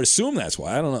 I would assume that's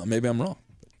why. I don't know. Maybe I'm wrong.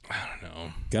 I don't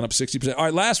know. Gone up 60%. All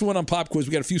right, last one on Pop Quiz.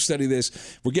 We got a few study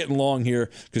this. We're getting long here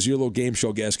because you're a little game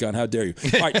show, Gascon. How dare you?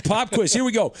 All right, Pop Quiz. Here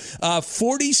we go.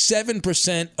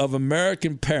 47% of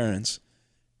American parents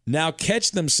now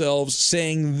catch themselves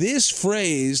saying this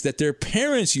phrase that their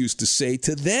parents used to say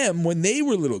to them when they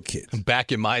were little kids.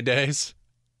 Back in my days?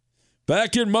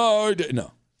 Back in my day.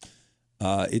 No.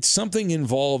 It's something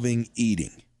involving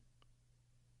eating.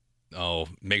 Oh,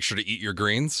 make sure to eat your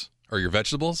greens or your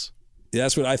vegetables? Yeah,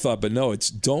 that's what I thought, but no, it's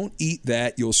don't eat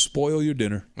that. You'll spoil your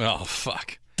dinner. Oh,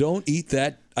 fuck. Don't eat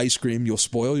that ice cream. You'll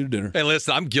spoil your dinner. Hey,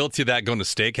 listen, I'm guilty of that going to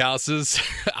steakhouses.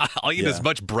 I'll eat as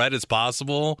much bread as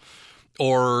possible.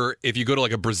 Or if you go to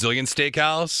like a Brazilian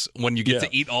steakhouse, when you get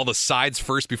to eat all the sides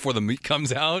first before the meat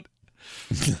comes out.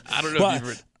 I don't know if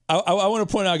you've I want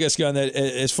to point out, Gascon, that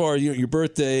as far as your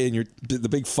birthday and the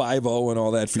big 5-0 and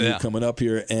all that for you coming up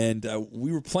here, and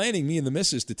we were planning, me and the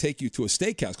missus, to take you to a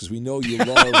steakhouse because we know you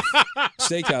love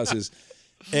steakhouses.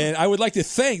 And I would like to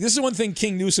thank, this is one thing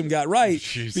King Newsom got right,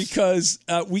 because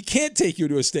we can't take you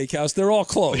to a steakhouse. They're all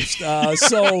closed.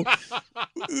 So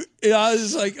I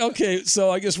was like, okay,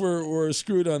 so I guess we're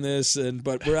screwed on this.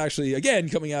 But we're actually, again,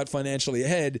 coming out financially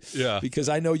ahead because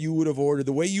I know you would have ordered,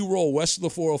 the way you roll west of the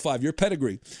 405, your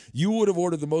pedigree, you would have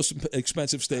ordered the most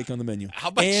expensive steak on the menu.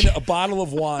 And a bottle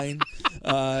of wine,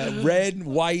 red,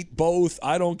 white, both,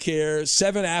 I don't care,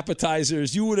 7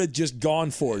 appetizers. You would have just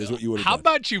gone for it is what you would have done. How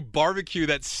about you barbecue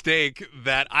that steak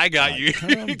that I got you?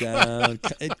 Calm down.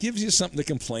 It gives you something to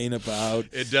complain about.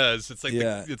 It does. It's like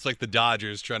it's like the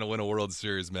Dodgers trying to win a World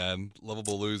Series, man.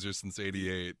 Lovable losers since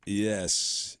 '88.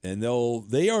 Yes, and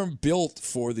they are built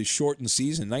for the shortened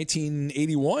season.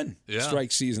 1981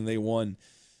 strike season they won.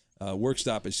 Work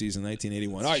stoppage season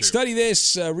 1981. All right, study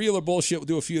this. Real or bullshit. We'll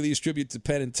do a few of these. Tribute to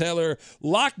Penn and Teller.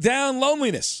 Lockdown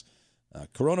loneliness.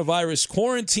 Coronavirus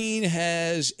quarantine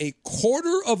has a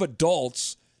quarter of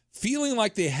adults feeling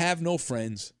like they have no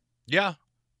friends. Yeah.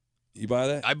 You buy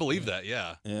that? I believe that,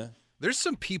 yeah. Yeah. There's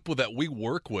some people that we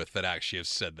work with that actually have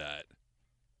said that.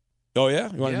 Oh,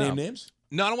 yeah? You want to name names?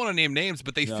 No, I don't want to name names,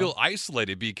 but they feel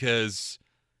isolated because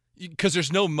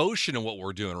there's no motion in what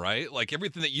we're doing, right? Like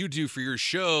everything that you do for your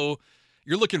show,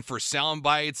 you're looking for sound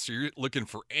bites or you're looking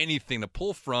for anything to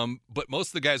pull from, but most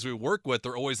of the guys we work with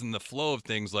are always in the flow of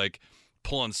things like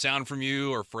pulling sound from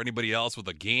you or for anybody else with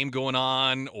a game going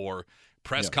on or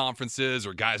press conferences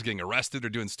or guys getting arrested or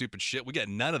doing stupid shit. We get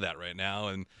none of that right now.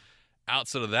 And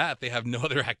outside of that, they have no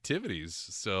other activities.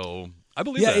 So I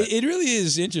believe that. Yeah, it really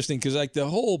is interesting because like the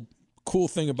whole cool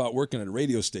thing about working at a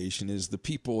radio station is the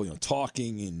people,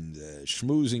 talking and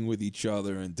schmoozing with each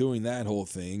other and doing that whole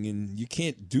thing. And you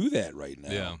can't do that right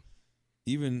now. Yeah.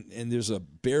 And there's a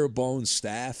bare bones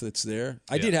staff that's there.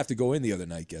 I did have to go in the other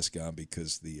night, Gascon,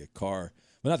 because the car,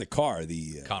 well, not the car,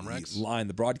 the line,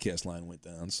 the broadcast line went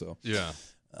down. So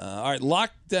all right,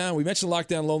 lockdown. We mentioned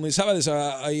lockdown loneliness. How about this?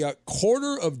 A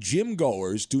quarter of gym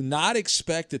goers do not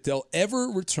expect that they'll ever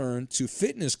return to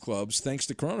fitness clubs thanks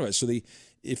to coronavirus. So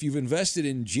if you've invested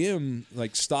in gym,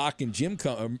 like stock in gym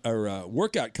or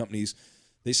workout companies,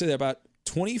 they say that about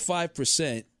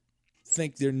 25%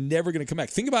 think they're never going to come back.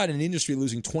 Think about an industry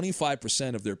losing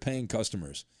 25% of their paying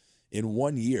customers in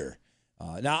 1 year.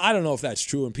 Now, I don't know if that's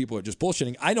true and people are just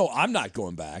bullshitting. I know I'm not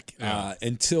going back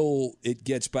until it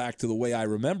gets back to the way I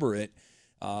remember it.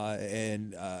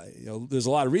 There's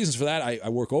a lot of reasons for that. I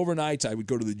work overnights. I would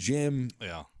go to the gym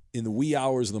in the wee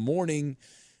hours of the morning.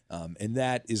 And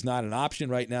that is not an option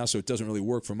right now, so it doesn't really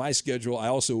work for my schedule. I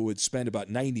also would spend about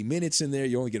 90 minutes in there.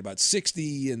 You only get about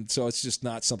 60, and so it's just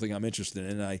not something I'm interested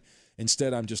in.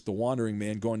 Instead, I'm just the wandering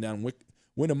man going down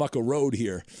Winnemucca Road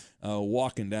here,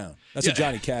 walking down. That's a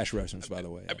Johnny Cash reference, by the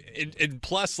way. And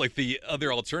plus, like, the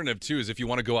other alternative, too, is if you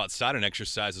want to go outside and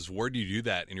exercise, is where do you do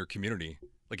that in your community?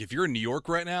 Like, if you're in New York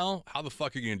right now, how the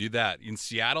fuck are you going to do that? In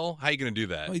Seattle, how are you going to do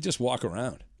that? Well, you just walk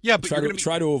around. Yeah, but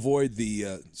try to avoid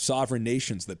the sovereign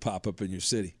nations that pop up in your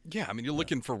city. Yeah, I mean, you're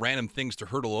looking for random things to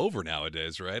hurdle over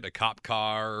nowadays, right? A cop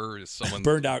car, someone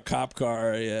burned out cop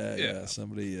car. Yeah.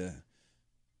 Somebody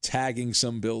tagging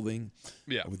some building.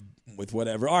 Yeah, with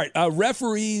whatever. All right,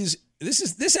 referees.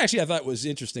 This actually I thought was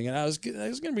interesting, and I was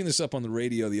going to bring this up on the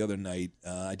radio the other night.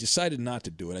 I decided not to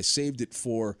do it. I saved it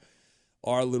for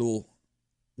our little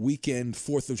weekend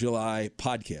 4th of July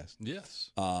podcast.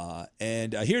 Yes.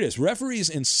 And here it is. Referees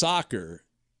in soccer,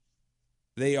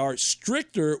 they are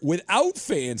stricter without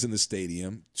fans in the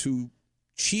stadium to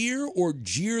cheer or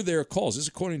jeer their calls. This is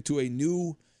according to a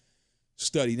new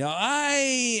study. Now,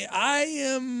 I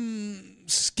am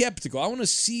skeptical. I want to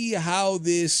see how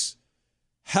this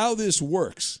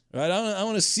works. Right? I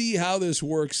want to see how this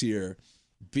works here,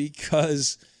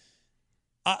 because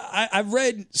I've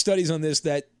read studies on this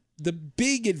that the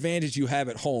big advantage you have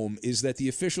at home is that the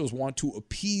officials want to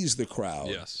appease the crowd.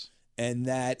 Yes. And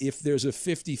that if there's a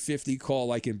 50-50 call,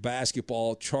 like in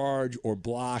basketball, charge or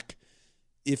block,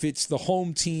 if it's the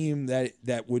home team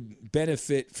that would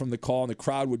benefit from the call and the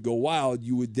crowd would go wild,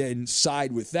 you would then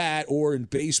side with that. Or in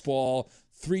baseball,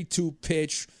 3-2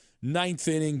 pitch, 9th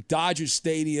inning, Dodger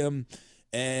Stadium,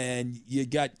 and you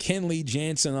got Kenley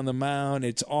Jansen on the mound.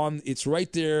 It's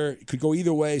right there. It could go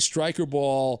either way, striker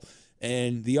ball.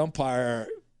 And the umpire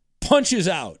punches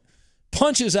out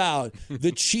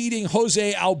the cheating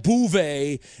Jose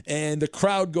Altuve, and the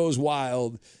crowd goes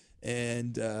wild.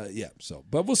 And,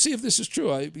 but we'll see if this is true.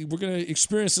 We're going to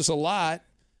experience this a lot.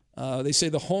 They say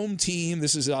the home team,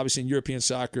 this is obviously in European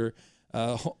soccer,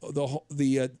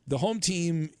 the home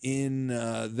team in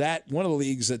that one of the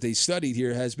leagues that they studied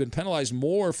here has been penalized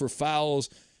more for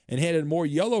fouls and handed more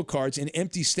yellow cards in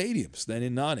empty stadiums than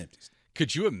in non-empty stadiums.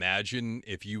 Could you imagine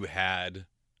if you had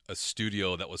a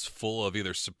studio that was full of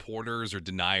either supporters or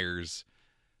deniers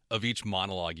of each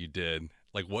monologue you did?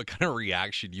 Like, what kind of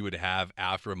reaction you would have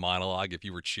after a monologue if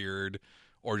you were cheered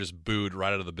or just booed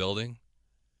right out of the building?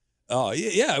 Oh,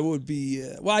 yeah, it would be.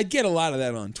 I get a lot of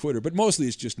that on Twitter, but mostly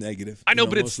it's just negative. I know,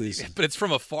 but it's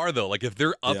from afar, though. Like, if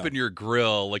they're up in your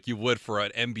grill like you would for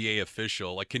an NBA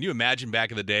official, like, can you imagine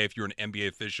back in the day if you were an NBA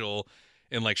official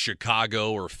in, like,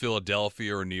 Chicago or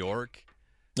Philadelphia or New York?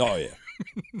 Oh, yeah.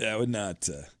 That would not.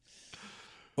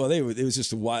 It was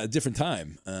just a different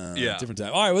time. Different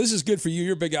time. All right, well, this is good for you.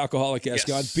 You're a big alcoholic, Escon.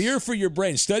 Yes. Beer for your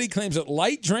brain. Study claims that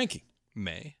light drinking.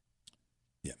 May.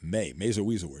 Yeah, may. May's a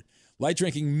weasel word. Light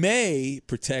drinking may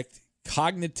protect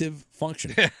cognitive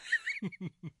functioning.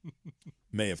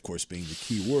 May, of course, being the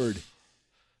key word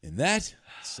in that.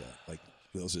 It's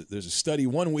there's a study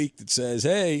one week that says,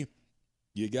 hey,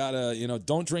 you gotta,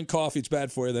 don't drink coffee. It's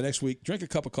bad for you. The next week, drink a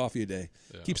cup of coffee a day.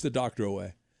 Yeah. Keeps the doctor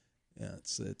away. Yeah,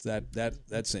 it's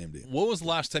that same deal. When was the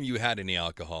last time you had any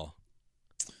alcohol?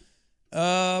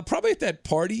 Probably at that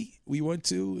party we went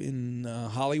to in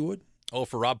Hollywood. Oh,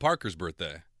 for Rob Parker's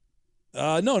birthday.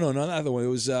 No, not the one. It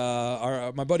was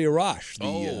my buddy Arash.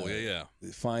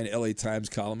 The fine LA Times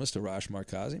columnist Arash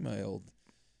Markazi, my old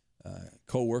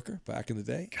co-worker back in the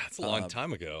day. God, that's a long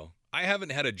time ago. I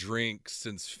haven't had a drink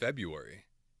since February.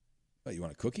 Oh, you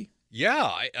want a cookie? Yeah,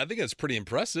 I think that's pretty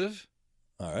impressive.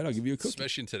 All right, I'll give you a cookie.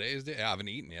 Especially in today's day. I haven't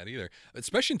eaten yet either.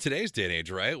 Especially in today's day and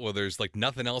age, right? Well, there's like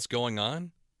nothing else going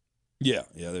on. Yeah.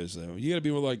 There's you got to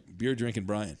be with like beer drinking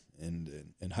Brian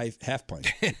and half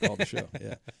pint all the show.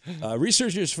 Yeah.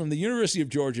 Researchers from the University of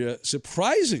Georgia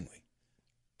surprisingly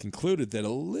concluded that a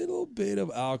little bit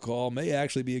of alcohol may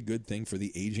actually be a good thing for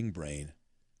the aging brain,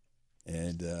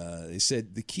 and they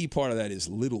said the key part of that is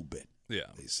little bit. Yeah.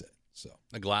 They said so.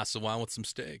 A glass of wine with some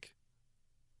steak.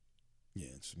 Yeah,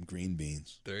 and some green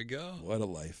beans. There you go. What a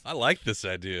life. I like this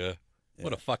idea. Yeah.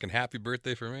 What a fucking happy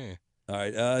birthday for me. All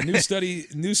right.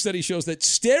 New study shows that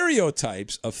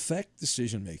stereotypes affect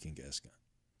decision making, Gascon.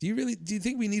 Do you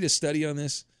think we need a study on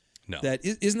this? No.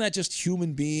 Isn't that just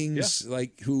human beings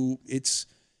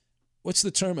what's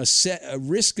the term? A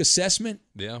risk assessment?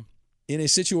 Yeah. In a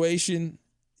situation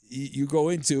you go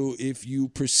into, if you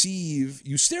perceive,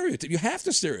 you stereotype. You have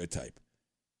to stereotype.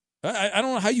 I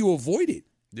don't know how you avoid it.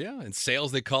 Yeah, in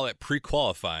sales they call it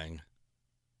pre-qualifying.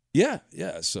 Yeah.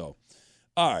 So,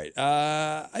 all right,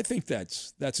 I think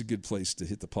that's a good place to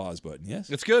hit the pause button. Yes,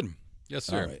 it's good. Yes,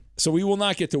 sir. All right. So we will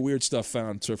not get to weird stuff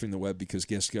found surfing the web because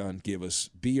Gascon gave us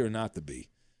be or not to be,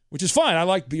 which is fine. I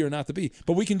like be or not to be,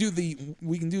 but we can do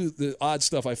the odd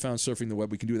stuff I found surfing the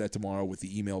web. We can do that tomorrow with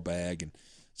the email bag and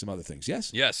some other things.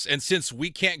 Yes? Yes. And since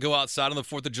we can't go outside on the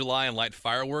 4th of July and light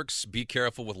fireworks, be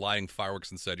careful with lighting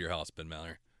fireworks inside your house, Ben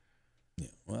Maller. Yeah.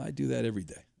 Well, I do that every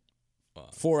day.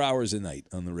 4 hours a night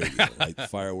on the radio. Light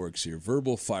fireworks here.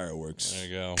 Verbal fireworks. There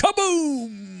you go.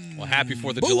 Kaboom! Well, happy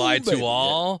 4th of July to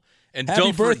all. And happy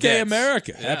don't birthday, forget,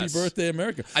 America. Yes. Happy birthday,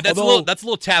 America. That's a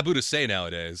little taboo to say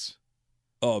nowadays.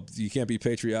 Oh, you can't be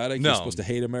patriotic? No. You're supposed to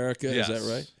hate America? Yes. Is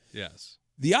that right? Yes.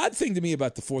 The odd thing to me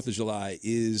about the 4th of July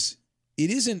is it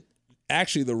isn't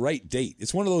actually the right date.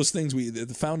 It's one of those things the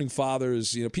founding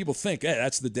fathers, people think, hey,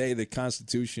 that's the day the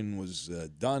Constitution was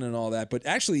done and all that. But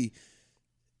actually,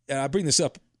 and I bring this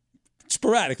up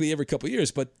sporadically every couple of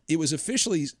years, but it was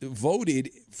officially voted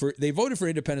for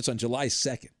independence on July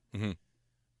 2nd. Mm-hmm.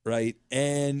 Right?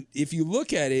 And if you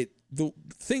look at it,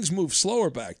 things moved slower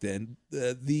back then.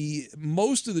 The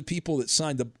most of the people that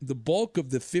signed, the bulk of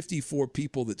the 54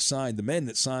 people that signed, the men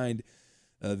that signed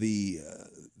the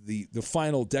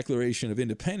final Declaration of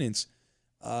Independence,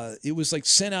 it was like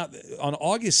sent out on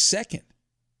August 2nd.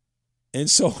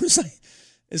 And so it's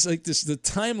like this the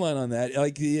timeline on that,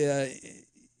 like the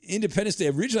Independence Day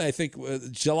originally, I think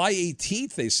July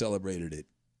 18th they celebrated it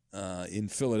in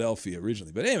Philadelphia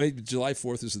originally. But anyway, July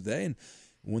 4th is the day, and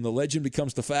when the legend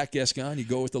becomes the fact, Gascon, you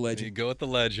go with the legend. You go with the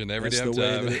legend every That's damn the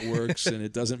way time. that it works, and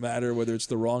it doesn't matter whether it's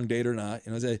the wrong date or not.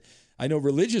 I know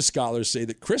religious scholars say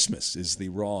that Christmas is the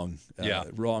wrong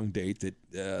date.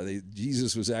 That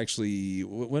Jesus was actually,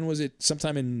 when was it?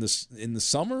 Sometime in the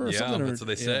summer or something? Yeah, that's what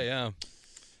they say. Yeah.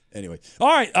 Anyway, all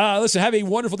right. Listen, have a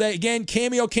wonderful day. Again,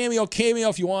 Cameo.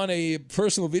 If you want a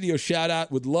personal video shout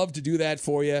out, would love to do that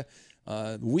for you.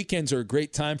 Weekends are a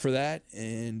great time for that,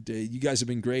 and you guys have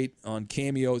been great on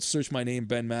Cameo. Search my name,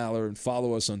 Ben Maller, and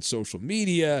follow us on social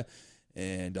media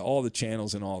and all the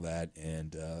channels and all that.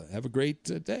 And have a great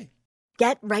day.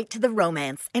 Get right to the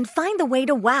romance and find the way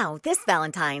to wow this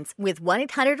Valentine's with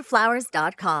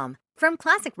 1-800-Flowers.com. From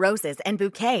classic roses and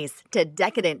bouquets to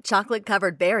decadent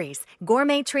chocolate-covered berries,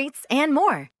 gourmet treats, and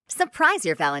more. Surprise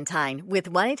your Valentine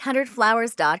with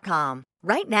 1-800-Flowers.com.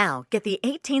 Right now, get the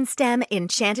 18-stem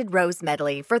Enchanted Rose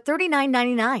Medley for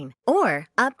 $39.99 or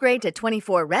upgrade to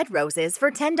 24 red roses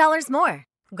for $10 more.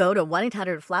 Go to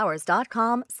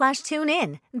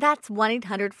 1-800-Flowers.com/tune-in. That's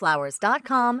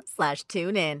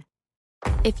 1-800-Flowers.com/tune-in.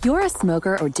 If you're a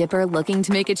smoker or dipper looking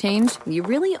to make a change, you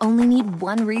really only need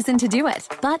one reason to do it.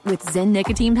 But with Zyn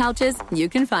nicotine pouches, you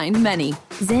can find many.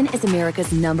 Zyn is America's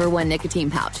 #1 nicotine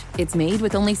pouch. It's made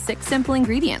with only 6 simple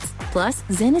ingredients. Plus,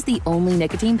 Zyn is the only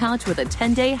nicotine pouch with a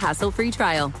 10-day hassle-free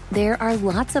trial. There are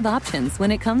lots of options when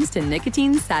it comes to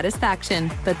nicotine satisfaction,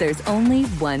 but there's only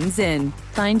one Zyn.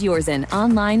 Find your Zyn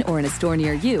online or in a store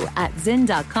near you at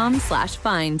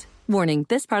zyn.com/find. Warning,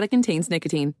 this product contains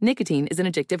nicotine. Nicotine is an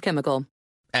addictive chemical.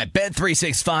 At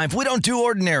Bet365, we don't do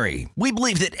ordinary. We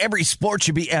believe that every sport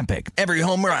should be epic. Every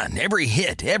home run, every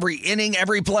hit, every inning,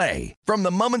 every play. From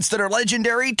the moments that are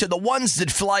legendary to the ones that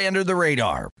fly under the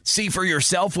radar. See for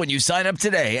yourself when you sign up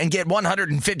today and get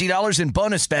 $150 in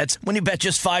bonus bets when you bet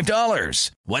just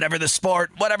 $5. Whatever the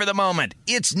sport, whatever the moment,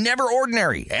 it's never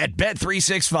ordinary at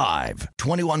Bet365.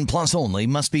 21 plus only.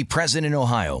 Must be present in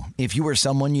Ohio. If you or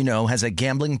someone you know has a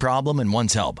gambling problem and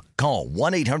wants help, call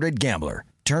 1-800-GAMBLER.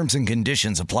 Terms and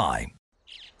conditions apply.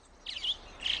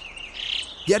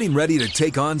 Getting ready to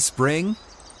take on spring?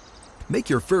 Make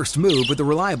your first move with the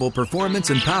reliable performance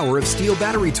and power of Steel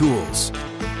battery tools.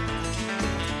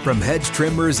 From hedge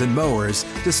trimmers and mowers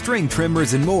to string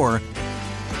trimmers and more,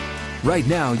 right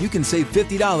now you can save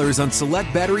 $50 on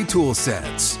select battery tool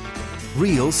sets.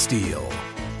 Real Steel.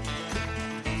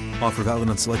 Offer valid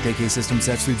on select AK system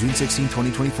sets through June 16,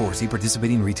 2024. See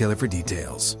participating retailer for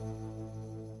details.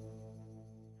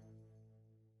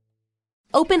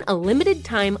 Open a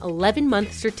limited-time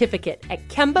 11-month certificate at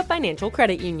Kemba Financial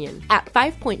Credit Union. At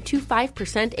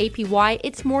 5.25% APY,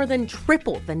 it's more than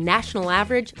triple the national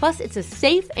average, plus it's a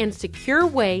safe and secure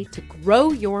way to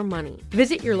grow your money.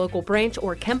 Visit your local branch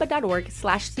or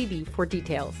kemba.org/cd for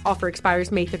details. Offer expires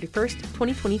May 31st,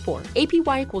 2024.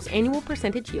 APY equals annual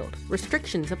percentage yield.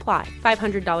 Restrictions apply.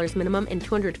 $500 minimum and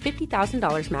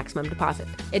 $250,000 maximum deposit.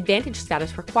 Advantage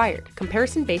status required.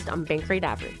 Comparison based on bank rate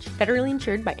average. Federally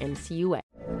insured by NCUA.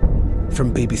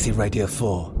 From BBC Radio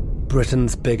 4,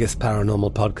 Britain's biggest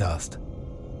paranormal podcast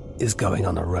is going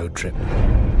on a road trip.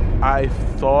 I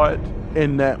thought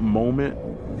in that moment,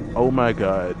 oh my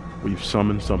God, we've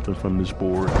summoned something from this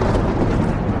board.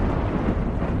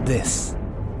 This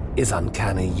is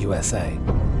Uncanny USA.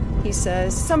 He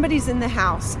says, somebody's in the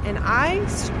house, and I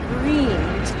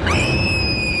screamed.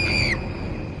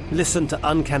 Listen to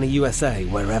Uncanny USA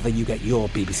wherever you get your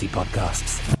BBC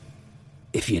podcasts,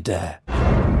 if you dare.